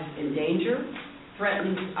lives in danger,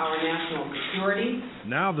 threatens our national security.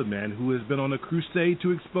 Now the man who has been on a crusade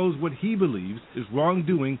to expose what he believes is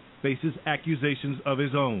wrongdoing faces accusations of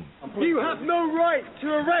his own. You have no right to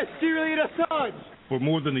arrest Julian Assange. For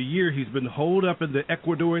more than a year, he's been holed up in the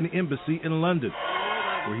Ecuadorian embassy in London,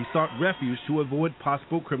 where he sought refuge to avoid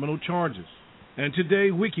possible criminal charges. And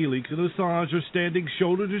today, WikiLeaks and Assange are standing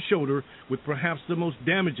shoulder to shoulder with perhaps the most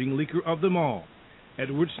damaging leaker of them all,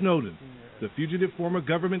 Edward Snowden, the fugitive former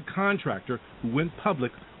government contractor who went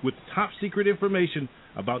public with top-secret information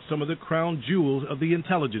about some of the crown jewels of the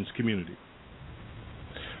intelligence community.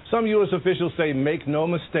 Some U.S. officials say, make no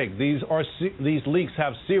mistake, these leaks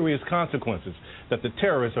have serious consequences, that the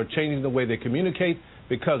terrorists are changing the way they communicate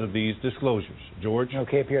because of these disclosures. George?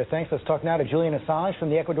 Okay, Pierre, thanks. Let's talk now to Julian Assange from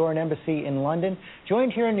the Ecuadorian Embassy in London,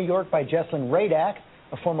 joined here in New York by Jesslyn Radak,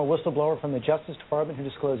 a former whistleblower from the Justice Department who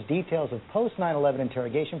disclosed details of post-9/11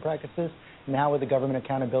 interrogation practices, now with the Government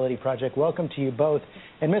Accountability Project. Welcome to you both.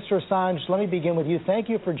 And Mr. Assange, let me begin with you. Thank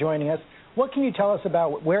you for joining us. What can you tell us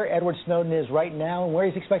about where Edward Snowden is right now and where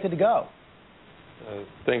he's expected to go?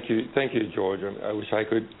 Thank you, George. I wish I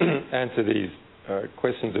could answer these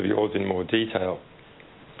questions of yours in more detail.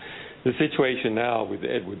 The situation now with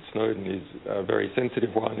Edward Snowden is a very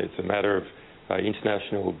sensitive one. It's a matter of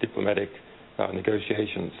international diplomatic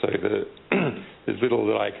negotiations. So there's little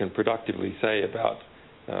that I can productively say about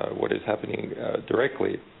what is happening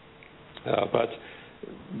directly. But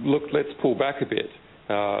look, let's pull back a bit.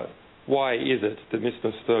 Why is it that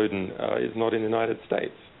Mr. Snowden is not in the United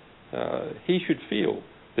States? He should feel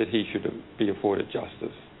that he should be afforded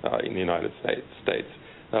justice in the United States.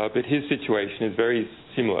 But his situation is very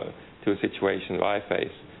similar to a situation that I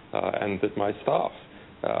face and that my staff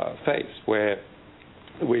face, where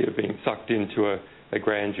we have been sucked into a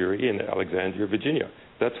grand jury in Alexandria, Virginia.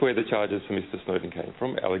 That's where the charges for Mr. Snowden came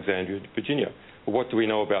from, Alexandria, Virginia. But what do we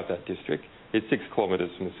know about that district? It's 6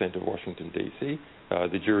 kilometers from the center of Washington, D.C.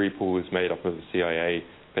 The jury pool is made up of the CIA,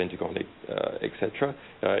 Pentagon, etc.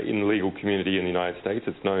 In the legal community in the United States,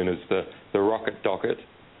 it's known as the rocket docket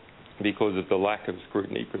because of the lack of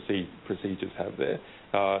scrutiny procedures have there.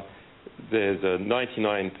 There's a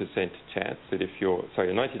 99% chance that if you're,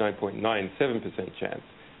 sorry, a 99.97% chance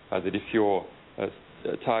that if you're a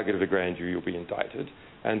target of a grand jury, you'll be indicted,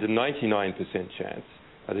 and a 99% chance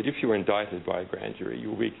that if you're indicted by a grand jury,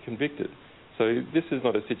 you'll be convicted. So this is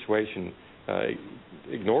not a situation,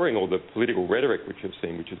 ignoring all the political rhetoric which we've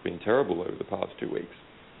seen, which has been terrible over the past 2 weeks,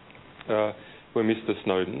 where Mr.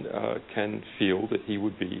 Snowden can feel that he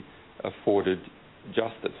would be afforded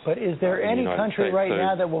justice. But is there any country right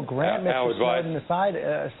now that will grant Mr. Snowden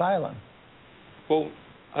asylum? Well,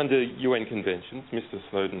 under UN conventions, Mr.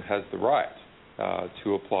 Snowden has the right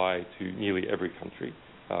to apply to nearly every country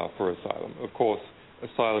for asylum. Of course,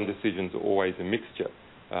 asylum decisions are always a mixture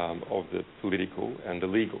of the political and the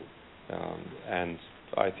legal. And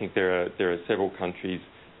I think there are several countries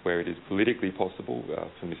where it is politically possible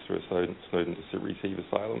for Mr. Snowden to receive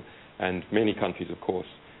asylum, and many countries, of course,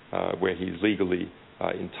 where he's legally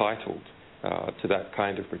entitled to that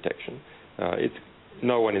kind of protection.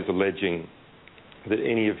 No one is alleging that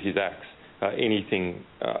any of his acts are anything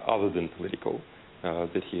other than political,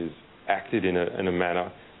 that he has acted in a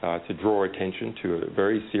manner to draw attention to a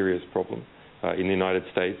very serious problem in the United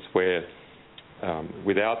States, where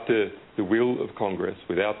without the will of Congress,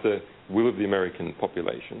 without the will of the American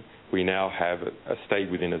population, we now have a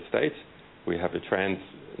state within a state. We have a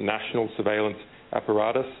transnational surveillance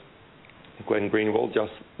apparatus. Glenn Greenwald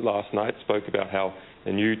just last night spoke about how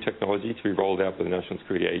a new technology to be rolled out by the National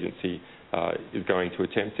Security Agency is going to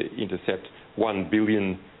attempt to intercept 1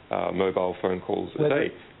 billion mobile phone calls a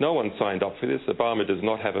day. No one signed up for this. Obama does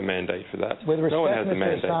not have a mandate for that. With respect, no one has Mr. a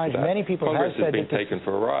mandate Assange, for that. many people Congress have said has been taken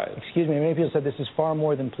for a ride. Excuse me, many people said this is far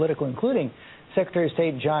more than political, including Secretary of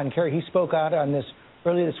State John Kerry. He spoke out on this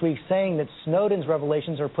earlier this week, saying that Snowden's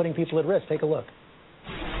revelations are putting people at risk. Take a look.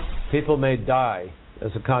 People may die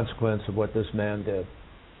as a consequence of what this man did.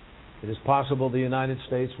 It is possible the United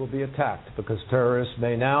States will be attacked because terrorists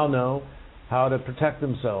may now know how to protect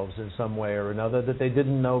themselves in some way or another that they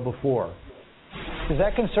didn't know before. Does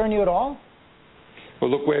that concern you at all? Well,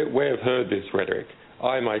 look, we have heard this rhetoric.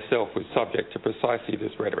 I myself was subject to precisely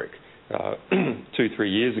this rhetoric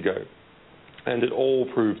 2-3 years ago, and it all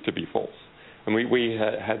proved to be false. And we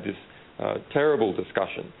had this terrible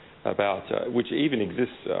discussion about, which even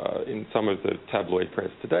exists in some of the tabloid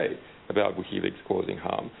press today, about WikiLeaks causing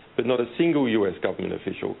harm. But not a single U.S. government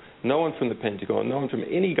official, no one from the Pentagon, no one from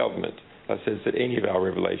any government says that any of our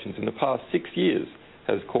revelations in the past 6 years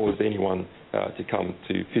has caused anyone to come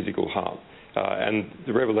to physical harm. And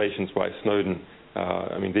the revelations by Snowden,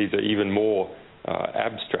 I mean, these are even more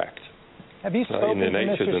abstract Have you spoken in their to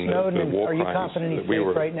nature Mr. than Snowden, the war are you crimes confident that he's we safe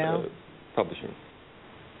were right now? Publishing.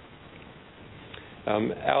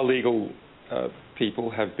 Our legal people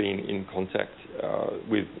have been in contact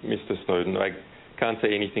with Mr. Snowden. I can't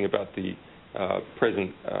say anything about the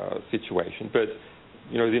present situation, but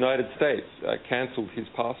you know, the United States cancelled his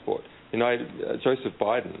passport. Joseph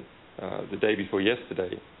Biden, the day before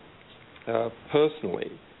yesterday,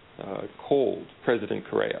 personally called President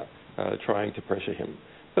Correa, trying to pressure him.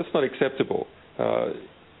 That's not acceptable.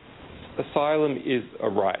 Asylum is a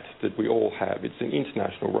right that we all have. It's an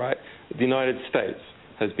international right. The United States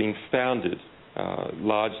has been founded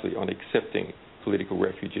largely on accepting political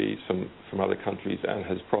refugees from other countries and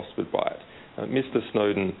has prospered by it. Mr.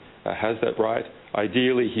 Snowden has that right.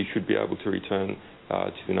 Ideally, he should be able to return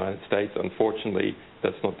to the United States. Unfortunately,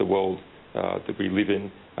 that's not the world that we live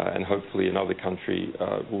in, and hopefully another country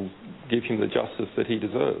will give him the justice that he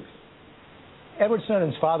deserves. Edward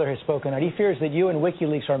Snowden's father has spoken out. He fears that you and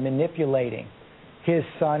WikiLeaks are manipulating his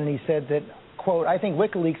son, and he said that, quote, I think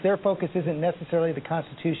WikiLeaks, their focus isn't necessarily the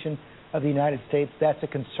Constitution of the United States. That's a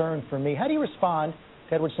concern for me. How do you respond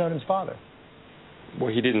to Edward Snowden's father?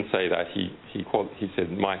 Well, he didn't say that. He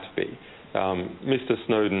said might be. Mr.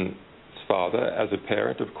 Snowden's father, as a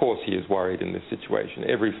parent, of course he is worried in this situation.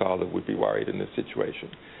 Every father would be worried in this situation.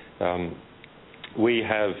 We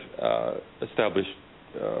have established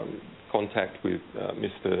contact with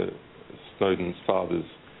Mr. Snowden's father's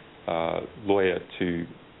lawyer to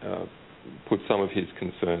put some of his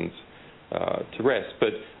concerns to rest. But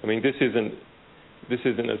I mean, this isn't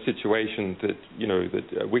a situation that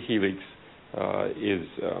that WikiLeaks is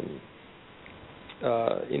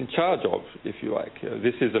in charge of, if you like.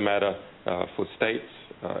 This is a matter for states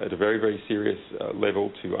at a very, very serious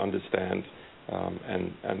level to understand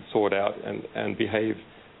and sort out and behave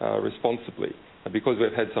responsibly. Because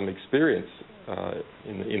we've had some experience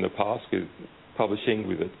in the past with publishing,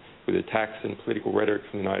 with attacks and political rhetoric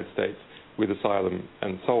from the United States, with asylum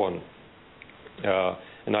and so on.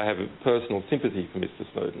 And I have a personal sympathy for Mr.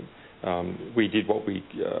 Snowden. We did what we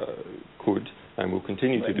could and will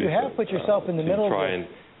continue to do. You have put yourself in the middle of try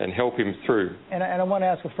and help him through. And I want to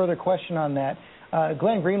ask a further question on that.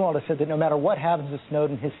 Glenn Greenwald has said that no matter what happens to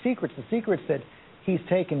Snowden, his secrets, the secrets that he's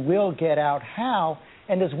taken, will get out. How?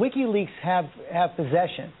 And does WikiLeaks have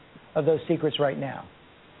possession of those secrets right now?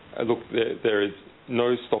 Look, there is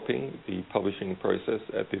no stopping the publishing process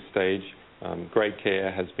at this stage. Great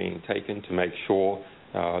care has been taken to make sure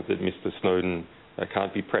that Mr. Snowden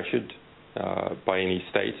can't be pressured by any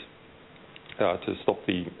state to stop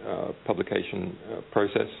the publication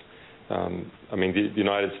process. I mean, the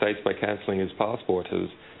United States, by cancelling his passport, has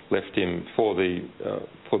left him for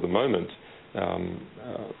the moment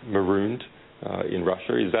marooned in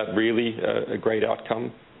Russia. Is that really a great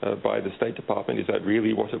outcome by the State Department? Is that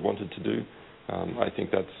really what it wanted to do? I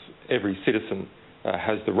think that's every citizen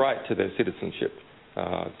has the right to their citizenship.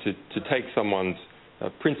 To take someone's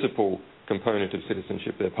principal component of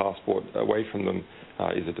citizenship, their passport, away from them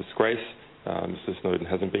is a disgrace. Mr. Snowden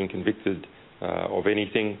hasn't been convicted of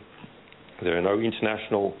anything. There are no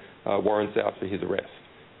international warrants out for his arrest.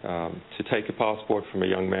 To take a passport from a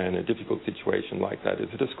young man in a difficult situation like that is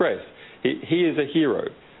a disgrace. He is a hero.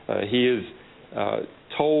 He has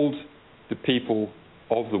told the people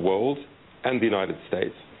of the world and the United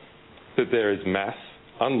States that there is mass,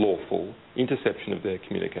 unlawful interception of their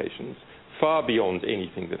communications, far beyond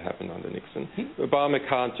anything that happened under Nixon. Obama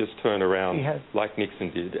can't just turn around like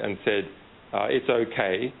Nixon did and said, it's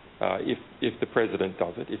okay if the president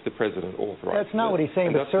does it, if the president authorizes it. That's not what he's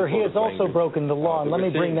saying, but sir, he has also broken the law. And let me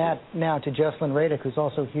bring that now to Jesselyn Radick, who's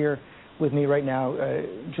also here with me right now.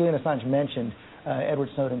 Julian Assange mentioned Edward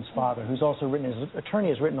Snowden's father, who's also written, his attorney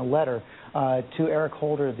has written a letter to Eric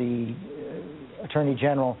Holder, the Attorney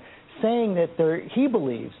General, saying that he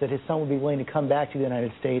believes that his son would be willing to come back to the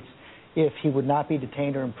United States if he would not be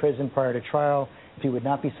detained or imprisoned prior to trial, if he would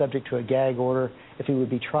not be subject to a gag order, if he would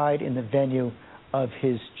be tried in the venue of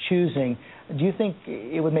his choosing. Do you think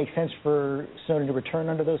it would make sense for Snowden to return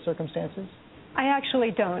under those circumstances? I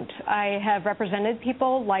actually don't. I have represented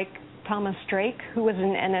people like Thomas Drake, who was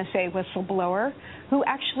an NSA whistleblower, who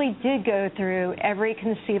actually did go through every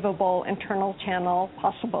conceivable internal channel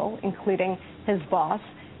possible, including his boss,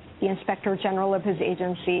 the Inspector General of his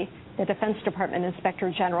agency, the Defense Department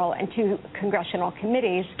Inspector General, and 2 congressional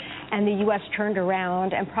committees, and the U.S. turned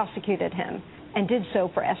around and prosecuted him and did so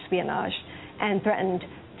for espionage and threatened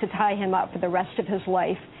to tie him up for the rest of his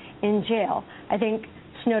life in jail. I think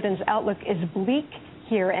Snowden's outlook is bleak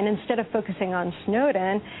here, and instead of focusing on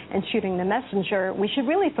Snowden and shooting the messenger, we should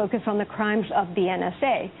really focus on the crimes of the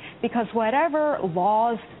NSA, because whatever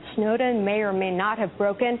laws Snowden may or may not have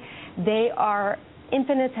broken, they are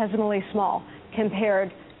infinitesimally small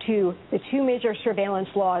compared to the 2 major surveillance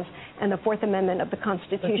laws and the 4th Amendment of the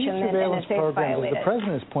Constitution that NSA violated. As the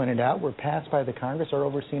President has pointed out, were passed by the Congress or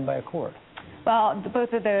overseen by a court. Well,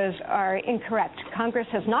 both of those are incorrect. Congress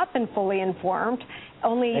has not been fully informed.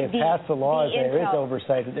 Only they have passed the laws. There is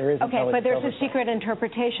oversight. There is okay, but there's oversight. A secret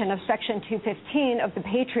interpretation of Section 215 of the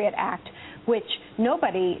Patriot Act, which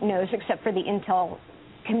nobody knows except for the Intel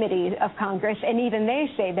committee of Congress, and even they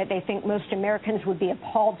say that they think most Americans would be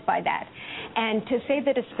appalled by that. And to say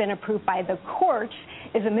that it's been approved by the courts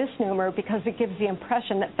is a misnomer because it gives the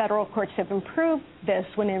impression that federal courts have approved this,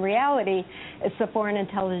 when in reality it's the Foreign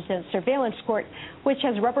Intelligence Surveillance Court, which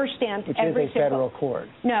has rubber-stamped every single federal court.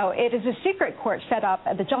 No, it is a secret court set up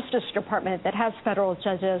at the Justice Department that has federal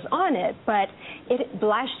judges on it. But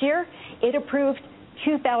last year, it approved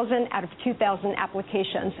 2,000 out of 2,000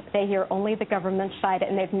 applications. They hear only the government side,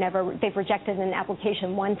 and they've rejected an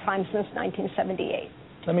application one time since 1978.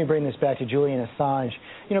 Let me bring this back to Julian Assange.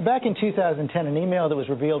 You know, back in 2010, an email that was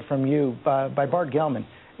revealed from you by Bart Gellman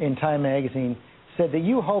in Time magazine said that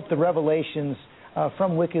you hoped the revelations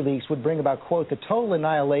from WikiLeaks would bring about, quote, the total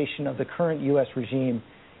annihilation of the current U.S. regime.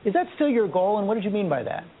 Is that still your goal, and what did you mean by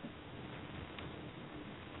that?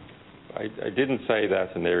 I didn't say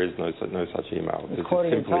that, and there is no such email. It's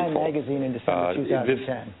quoted in Time magazine in December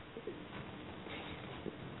 2010.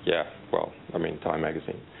 Yeah, well, I mean, Time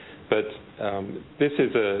magazine. But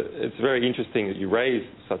it's very interesting that you raise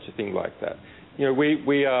such a thing like that. You know,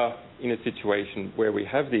 we are in a situation where we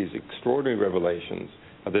have these extraordinary revelations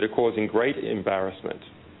that are causing great embarrassment.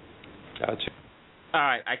 All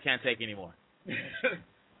right, I can't take any more.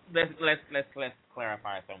 Let's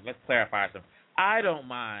clarify something. Let's clarify something. I don't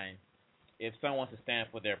mind if someone wants to stand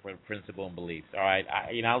for their principle and beliefs. All right,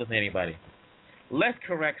 I'll listen to anybody. Let's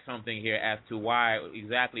correct something here as to why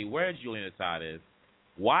exactly where Julian Assange is,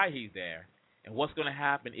 why he's there, and what's going to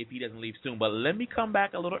happen if he doesn't leave soon. But let me come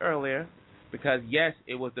back a little earlier, because yes,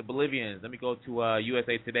 it was the Bolivians. Let me go to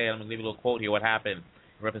USA Today. I'm going to leave a little quote here. What happened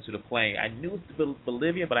in reference to the plane? I knew it was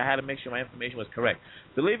Bolivia, but I had to make sure my information was correct.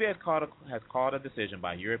 Bolivia has called a decision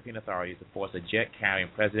by European authorities to force a jet carrying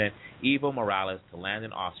President Evo Morales to land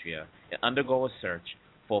in Austria and undergo a search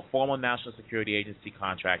for former National Security Agency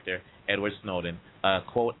contractor Edward Snowden, a,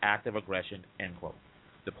 quote, act of aggression, end quote.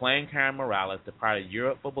 The plane carrying Morales departed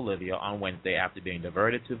Europe for Bolivia on Wednesday after being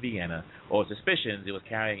diverted to Vienna over suspicions it was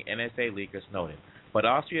carrying NSA leaker Snowden. But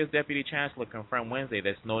Austria's deputy chancellor confirmed Wednesday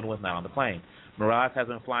that Snowden was not on the plane. Morales has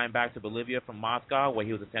been flying back to Bolivia from Moscow, where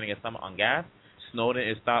he was attending a summit on gas. Snowden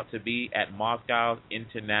is thought to be at Moscow's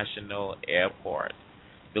International Airport.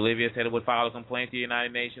 Bolivia said it would file a complaint to the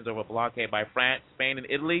United Nations over a blockade by France, Spain, and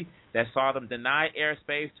Italy that saw them deny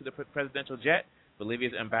airspace to the presidential jet.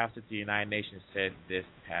 Bolivia's ambassador to the United Nations said this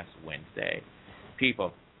past Wednesday.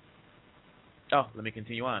 People. Oh, let me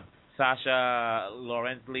continue on. Sasha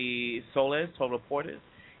Lorenzli Soles told reporters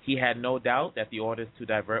he had no doubt that the orders to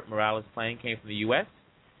divert Morales' plane came from the U.S.,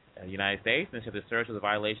 the United States, and said the search was a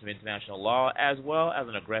violation of international law as well as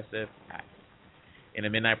an aggressive act. In a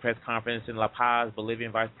midnight press conference in La Paz,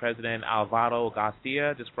 Bolivian Vice President Alvaro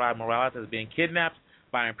Garcia described Morales as being kidnapped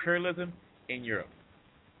by imperialism in Europe.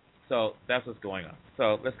 So that's what's going on.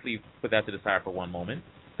 So let's put that to the side for one moment.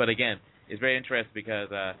 But again, it's very interesting because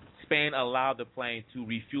Spain allowed the plane to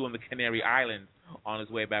refuel in the Canary Islands on its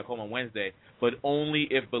way back home on Wednesday, but only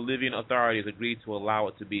if Bolivian authorities agreed to allow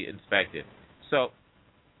it to be inspected. So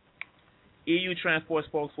EU transport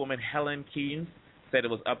spokeswoman Helen Keynes said it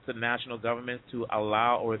was up to the national governments to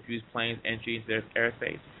allow or refuse planes entry into their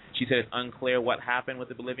airspace. She said it's unclear what happened with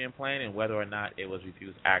the Bolivian plane and whether or not it was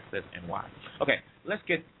refused access and why. Okay, let's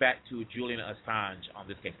get back to Julian Assange on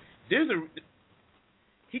this case.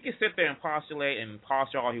 He can sit there and postulate and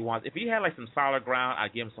posture all he wants. If he had like some solid ground,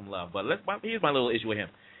 I'd give him some love. But here's my little issue with him.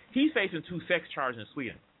 He's facing 2 sex charges in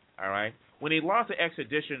Sweden. All right, when he lost the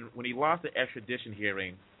extradition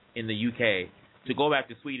hearing in the UK to go back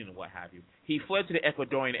to Sweden and what have you, he fled to the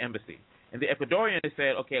Ecuadorian embassy. And the Ecuadorians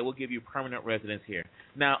said, okay, we'll give you permanent residence here.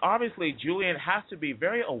 Now, obviously, Julian has to be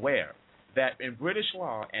very aware that in British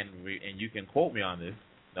law, and you can quote me on this.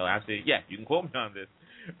 No, actually, yeah, you can quote me on this.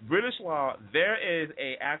 British law, there is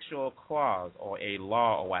a actual clause or a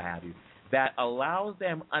law or what have you that allows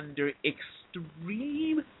them under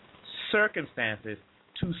extreme circumstances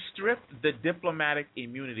to strip the diplomatic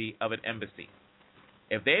immunity of an embassy.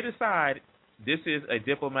 If they decide this is a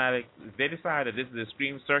diplomatic, if they decide that this is an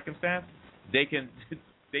extreme circumstance, they can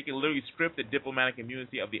literally strip the diplomatic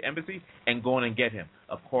immunity of the embassy and go in and get him.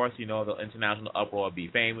 Of course, you know, the international uproar will be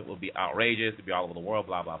famous, will be outrageous, will be all over the world,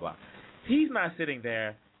 blah, blah, blah. He's not sitting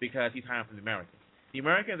there because he's hiding from the Americans. The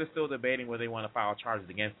Americans are still debating whether they want to file charges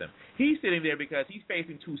against him. He's sitting there because he's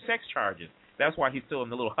facing 2 sex charges. That's why he's still in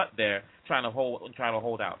the little hut there trying to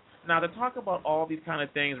hold out. Now, to talk about all these kind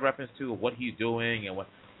of things, reference to what he's doing and what,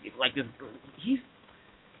 like this,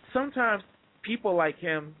 sometimes people like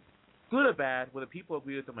him, good or bad, whether people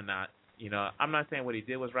agree with him or not, you know, I'm not saying what he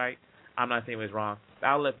did was right. I'm not saying it was wrong.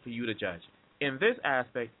 I'll let for you to judge. In this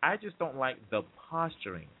aspect, I just don't like the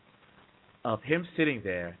posturing of him sitting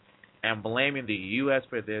there and blaming the U.S.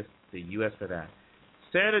 for this, the U.S. for that.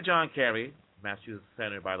 Senator John Kerry, Massachusetts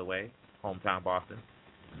Senator, by the way, hometown Boston,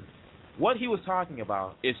 what he was talking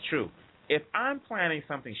about is true. If I'm planning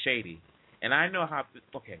something shady, and I know how to,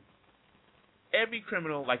 every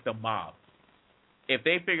criminal, like the mob, if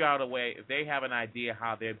they figure out a way, if they have an idea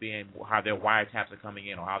how their wiretaps are coming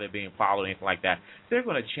in or how they're being followed, anything like that, they're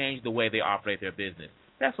going to change the way they operate their business.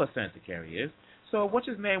 That's what Senator Kerry is. So what's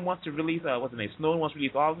his name wants to release, Snowden wants to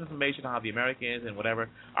release all this information on how the Americans and whatever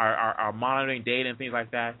are monitoring data and things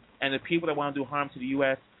like that, and the people that want to do harm to the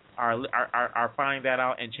U.S. are finding that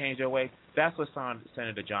out and change their way. That's what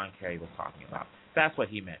Senator John Kerry was talking about. That's what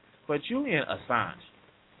he meant. But Julian Assange,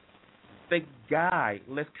 the guy,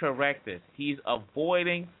 let's correct this, he's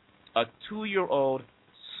avoiding a 2-year-old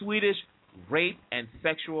Swedish rape and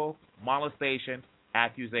sexual molestation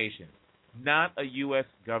accusation, not a U.S.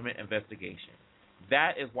 government investigation.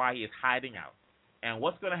 That is why he is hiding out. And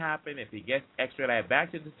what's going to happen if he gets extradited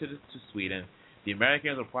back to Sweden? The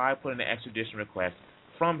Americans will probably put in an extradition request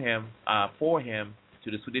from him, for him,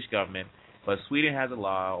 to the Swedish government. But Sweden has a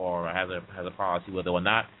law or has a policy where they will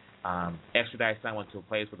not extradite someone to a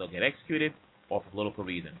place where they'll get executed or for political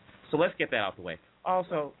reasons. So let's get that out the way.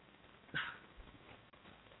 Also,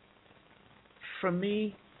 for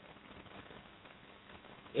me,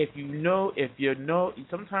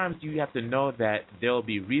 sometimes you have to know that there will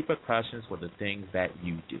be repercussions for the things that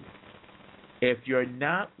you do. If you're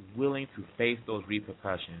not willing to face those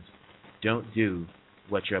repercussions, don't do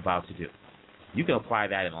what you're about to do. You can apply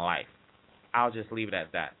that in life. I'll just leave it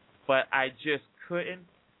at that. But I just couldn't.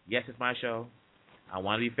 Yes, it's my show. I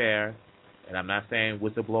want to be fair, and I'm not saying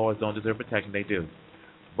whistleblowers don't deserve protection. They do.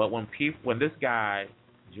 But when this guy,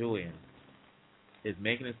 Julian, is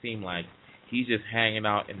making it seem like he's just hanging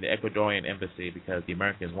out in the Ecuadorian embassy because the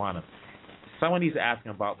Americans want him, someone needs to ask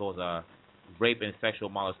him about those rape and sexual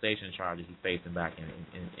molestation charges he's facing back in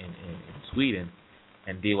Sweden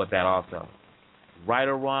and deal with that also. Right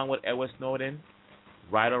or wrong with Edward Snowden,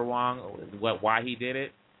 right or wrong why he did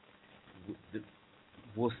it,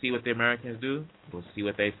 we'll see what the Americans do. We'll see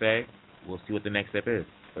what they say. We'll see what the next step is.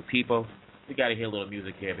 But people, we got to hear a little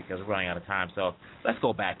music here because we're running out of time. So let's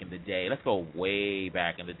go back in the day. Let's go way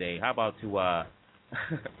back in the day. How about to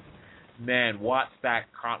Watts Stack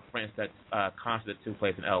conference concert that took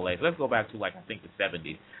place in L.A. So let's go back to I think the 70s.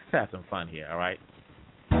 Let's have some fun here. All right.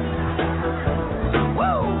 Woo!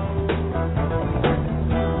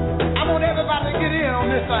 I want everybody to get in on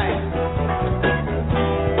this thing.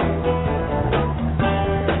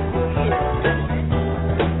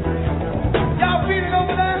 Y'all feeling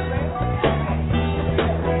over there?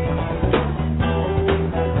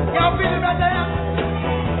 Y'all feeling right there?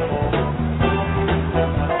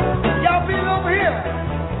 Y'all feeling over here?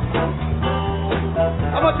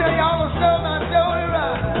 I'm gonna tell y'all a story about Joey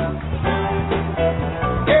Ryan.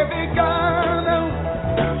 Every guy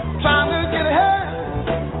trying to get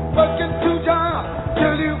ahead, working 2 jobs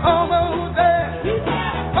till you almost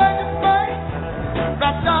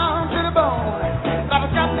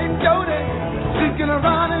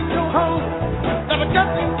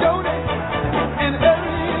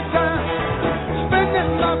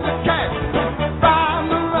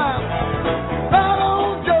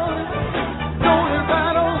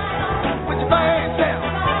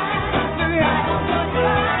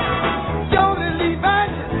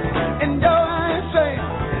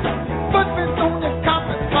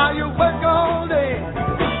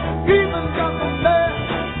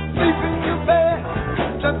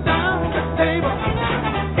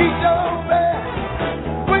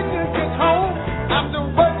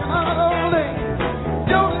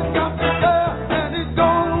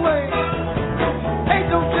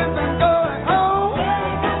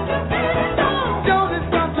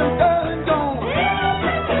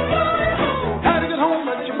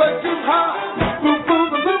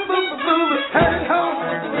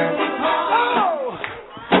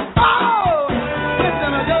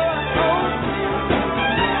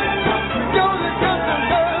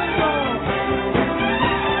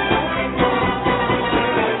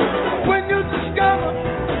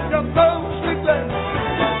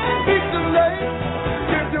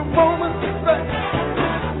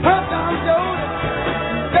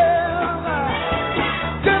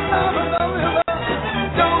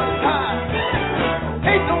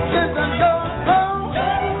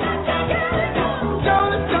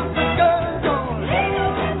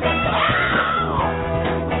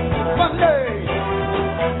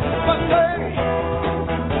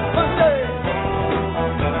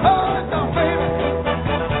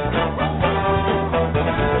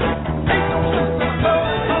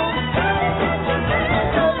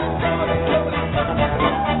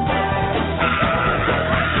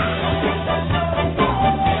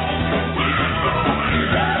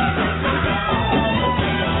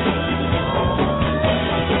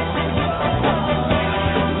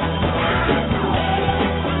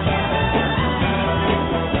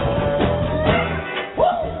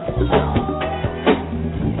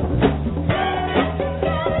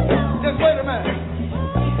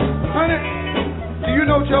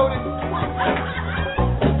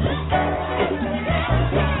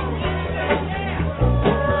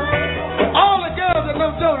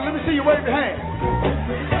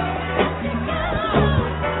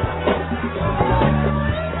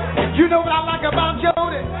know what I like about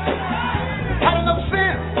Jody? Had enough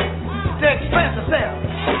sense to express herself.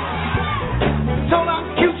 Told her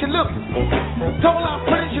how cute you look. Told her how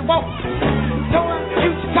pretty she walk. Told her how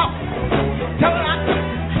cute you talk. Told her how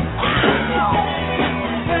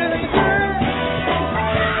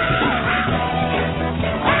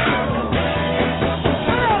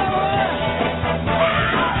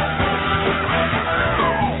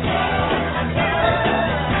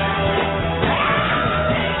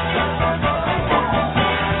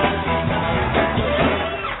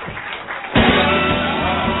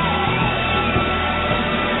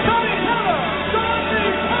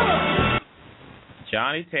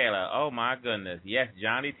Johnny Taylor. Oh, my goodness. Yes,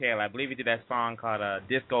 Johnny Taylor. I believe he did that song called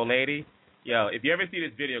Disco Lady. Yo, if you ever see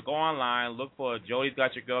this video, go online, look for Jody's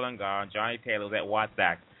Got Your Girl and Gone. Johnny Taylor's at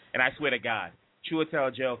WhatsApp. And I swear to God, True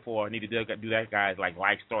Tell Jail 4 need to do that guy's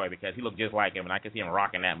life story because he looked just like him, and I can see him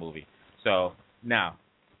rocking that movie. So, now,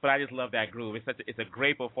 but I just love that groove. It's a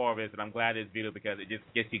great performance, and I'm glad it's video because it just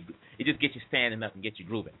gets you standing up and gets you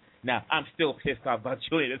grooving. Now, I'm still pissed off about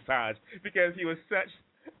Julian Assange because he was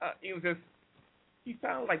he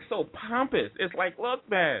sounded like so pompous. It's like, look,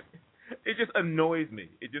 man, it just annoys me.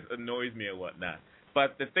 It just annoys me and whatnot.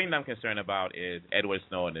 But the thing that I'm concerned about is Edward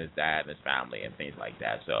Snowden, his dad, and his family, and things like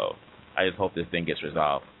that. So I just hope this thing gets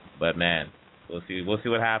resolved. But man, we'll see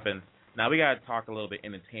what happens. Now we gotta talk a little bit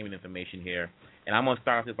entertainment information here, and I'm gonna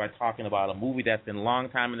start this by talking about a movie that's been a long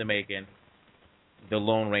time in the making, The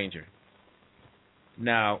Lone Ranger.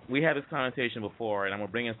 Now, we had this conversation before, and I'm going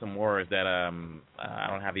to bring in some words that I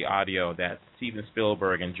don't have the audio that Steven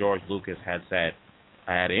Spielberg and George Lucas had said.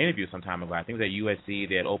 I had an interview some time ago. I think it was at USC.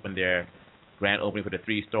 They had opened their grand opening for the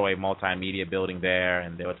 3-story multimedia building there,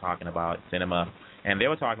 and they were talking about cinema. And they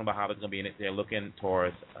were talking about how it's going to be, they see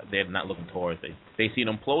an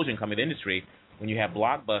implosion coming to the industry when you have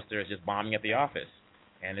blockbusters just bombing at the office.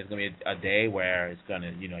 And there's going to be a day where it's going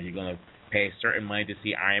to, you're going to pay certain money to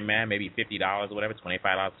see Iron Man, maybe $50 or whatever, $25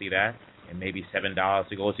 to see that, and maybe $7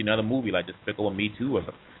 to go see another movie like Despicable Me 2 or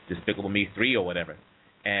Despicable Me 3 or whatever.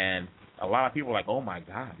 And a lot of people are like, oh my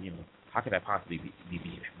God, how could that possibly be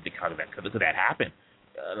how could that happen?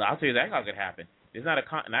 I'll tell you that how it could happen. There's not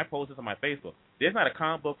and I posted this on my Facebook. There's not a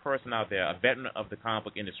comic book person out there, a veteran of the comic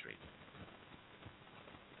book industry,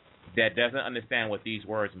 that doesn't understand what these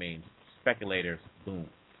words mean. Speculators, boom.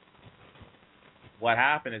 What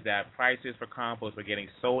happened is that prices for comic books were getting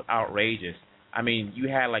so outrageous. I mean, you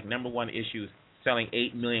had like #1 issues selling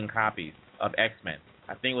 8 million copies of X-Men.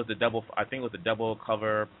 I think it was the double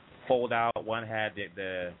cover fold out. One had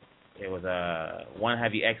one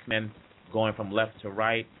had the X-Men going from left to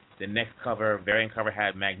right. The next variant cover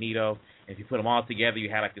had Magneto. And if you put them all together,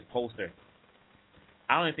 you had like this poster.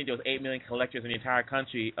 I don't even think there was 8 million collectors in the entire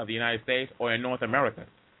country of the United States or in North America.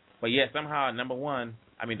 But yet somehow #1.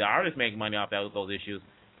 I mean, the artists make money off those issues,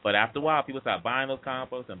 but after a while, people start buying those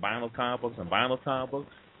comic books and buying those comic books and buying those comic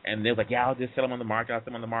books, and they're like, yeah, I'll just sell them on the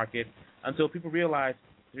market, until people realize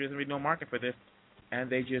there isn't really no market for this, and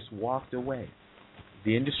they just walked away.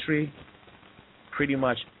 The industry pretty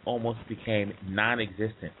much almost became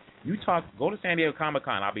non-existent. Go to San Diego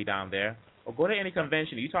Comic-Con, I'll be down there, or go to any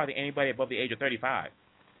convention, you talk to anybody above the age of 35.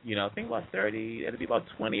 Think about 30, it'll be about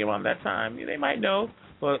 20 around that time. They might know,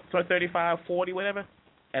 but 35, 40, whatever.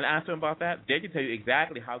 And ask them about that, they can tell you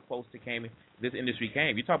exactly how close this industry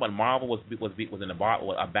came. You talk about Marvel was in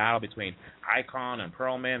a battle between Icon and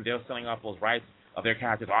Pearlman. They were selling off those rights of their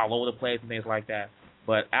characters all over the place and things like that.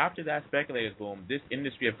 But after that speculators boom, this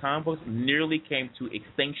industry of comic books nearly came to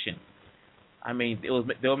extinction. I mean, they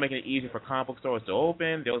were making it easier for comic book stores to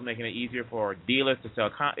open. They were making it easier for dealers to sell.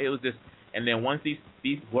 It was just, and then once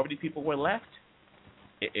whoever these people were left,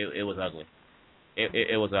 it was ugly.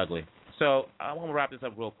 It was ugly. So I want to wrap this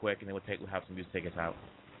up real quick, and then we'll have some music take us out.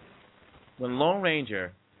 When Lone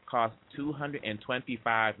Ranger cost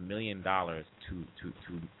 $225 million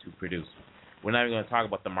to produce, we're not even going to talk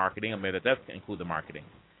about the marketing. I mean, that does include the marketing,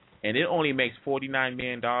 and it only makes $49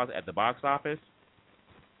 million at the box office.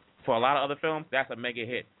 For a lot of other films, that's a mega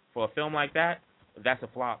hit. For a film like that, that's a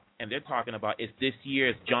flop. And they're talking about it's this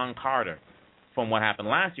year's John Carter from what happened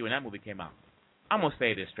last year when that movie came out. I'm going to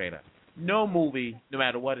say this straight up. No movie, no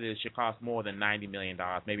matter what it is, should cost more than $90 million,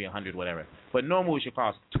 maybe $100, whatever. But no movie should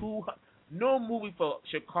cost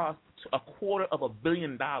should cost $250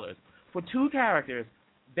 million for two characters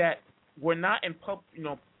that were not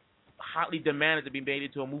hotly demanded to be made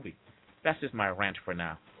into a movie. That's just my rant for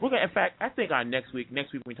now. In fact, I think our next week when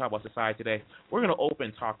we talk about society today, we're going to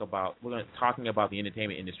talking about the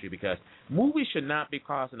entertainment industry, because movies should not be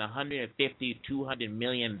costing $150, $200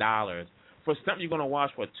 million for something you're going to watch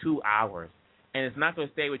for 2 hours, and it's not going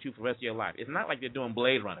to stay with you for the rest of your life. It's not like they're doing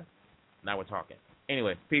Blade Runner. Now we're talking.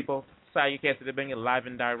 Anyway, people, salutations to the Bing live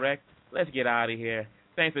and direct. Let's get out of here.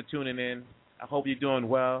 Thanks for tuning in. I hope you're doing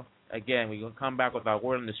well. Again, we're going to come back with our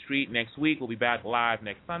word on the street next week. We'll be back live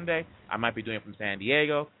next Sunday. I might be doing it from San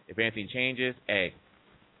Diego. If anything changes, hey,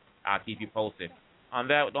 I'll keep you posted. On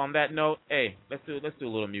that note, hey, let's do a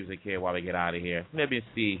little music here while we get out of here. Maybe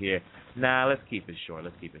see here. Nah, let's keep it short.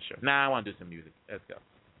 Nah, I want to do some music. Let's go.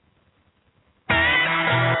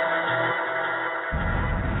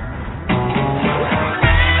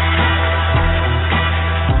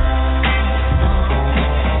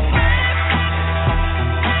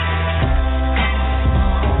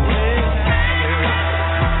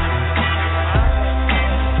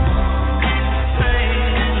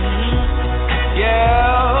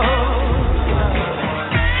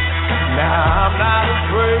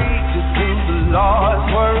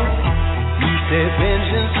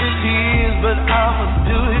 Vengeance is his, but I'ma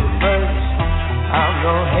do it first. I'm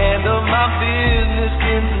gonna handle my business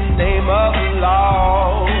in the name of the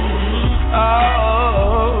law.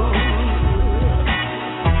 Oh,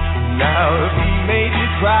 now if he made you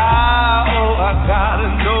cry, oh, I gotta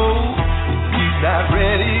know. If he's not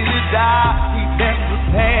ready to die, he best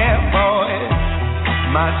prepare for it.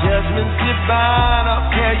 My judgment's divine, I'll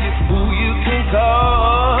tell you who you can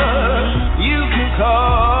call. You can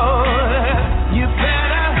call. You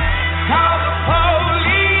better call the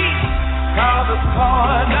police, call the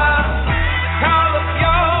coroner, call up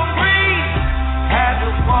your priest, have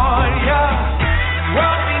to warn ya.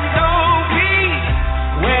 Won't be no peace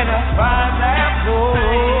when I find that fool.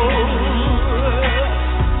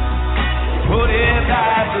 Put it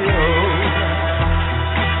at the old,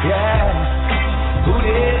 yeah. Put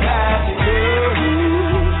it at the old,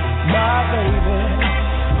 my baby.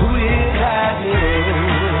 Put it at the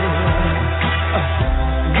old.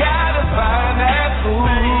 Find that fool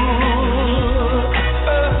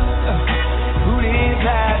who needs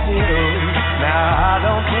that deal. Now I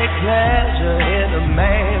don't take pleasure in a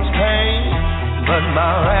man's pain, but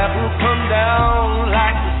my wrath will come down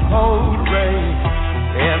like the cold rain,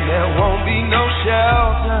 and there won't be no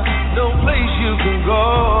shelter, no place you can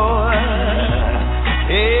go.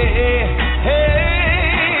 Hey, hey,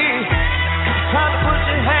 hey, time to put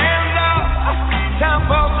your hands up, time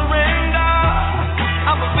for surrender.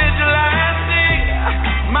 I'm a vigilante,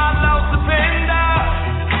 my love's defender.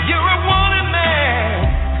 You're a wanted man,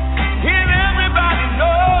 and everybody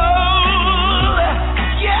knows.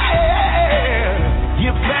 Yeah,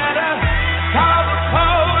 you better call the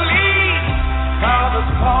police, call the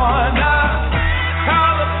coroner,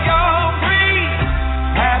 call up your priest,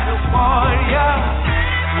 have to warn ya.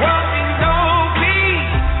 Won't be no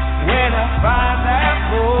peace when I find that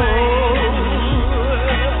fool.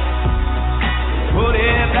 Put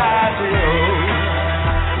it at the old,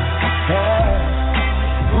 yeah.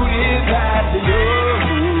 Put it at the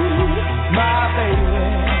old, my baby.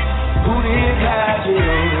 Put it at the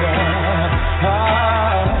old.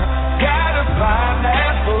 Gotta find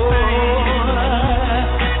that fool.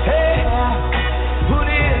 Hey, put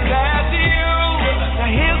it at the old. Now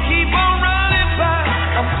he'll keep on running by.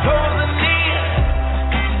 I'm closing in.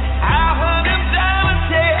 I heard him down and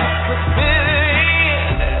tell the bitter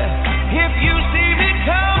end. If you see me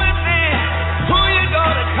coming in, who you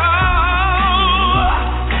gonna call?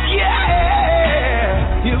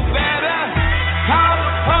 Yeah, you better call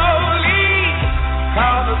the police,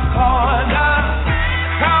 call the coroner,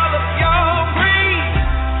 call up your priest,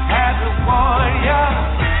 have to warn ya.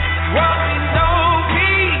 Won't be no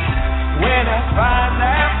peace when I find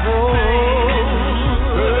that fool.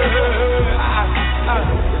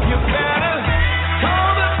 You better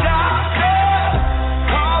call the doctor,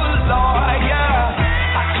 call the lawyer.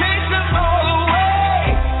 I chase them all away,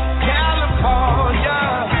 California.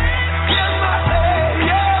 Get my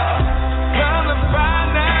savior, trying to find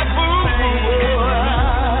that fool.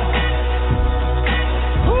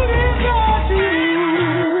 Who did that to you?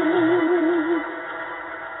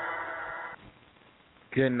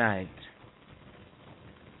 Good night.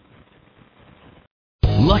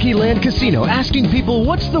 Lucky Land Casino, asking people,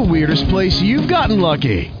 what's the weirdest place you've gotten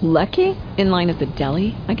lucky? Lucky? In line at the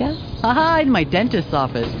deli, I guess? Aha, in my dentist's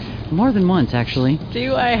office. More than once, actually.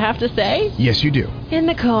 Do I have to say? Yes, you do. In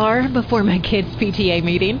the car before my kids' PTA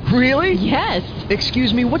meeting. Really? Yes.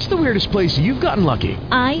 Excuse me, what's the weirdest place you've gotten lucky?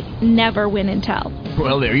 I never win and tell.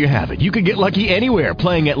 Well, there you have it. You can get lucky anywhere,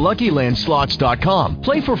 playing at LuckyLandSlots.com.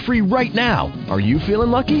 Play for free right now. Are you feeling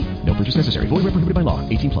lucky? No purchase necessary. Void where prohibited by law.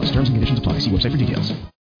 18+. Terms and conditions apply. See website for details.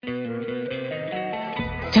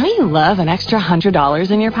 Don't you love an extra $100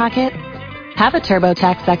 in your pocket? Have a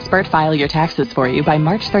TurboTax expert file your taxes for you by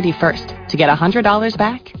March 31st to get $100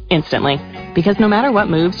 back instantly. Because no matter what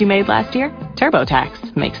moves you made last year,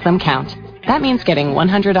 TurboTax makes them count. That means getting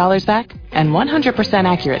 $100 back and 100%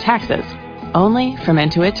 accurate taxes only from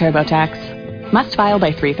Intuit TurboTax. Must file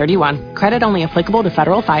by 3/31. Credit only applicable to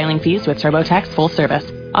federal filing fees with TurboTax full service.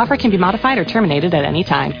 Offer can be modified or terminated at any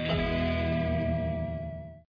time.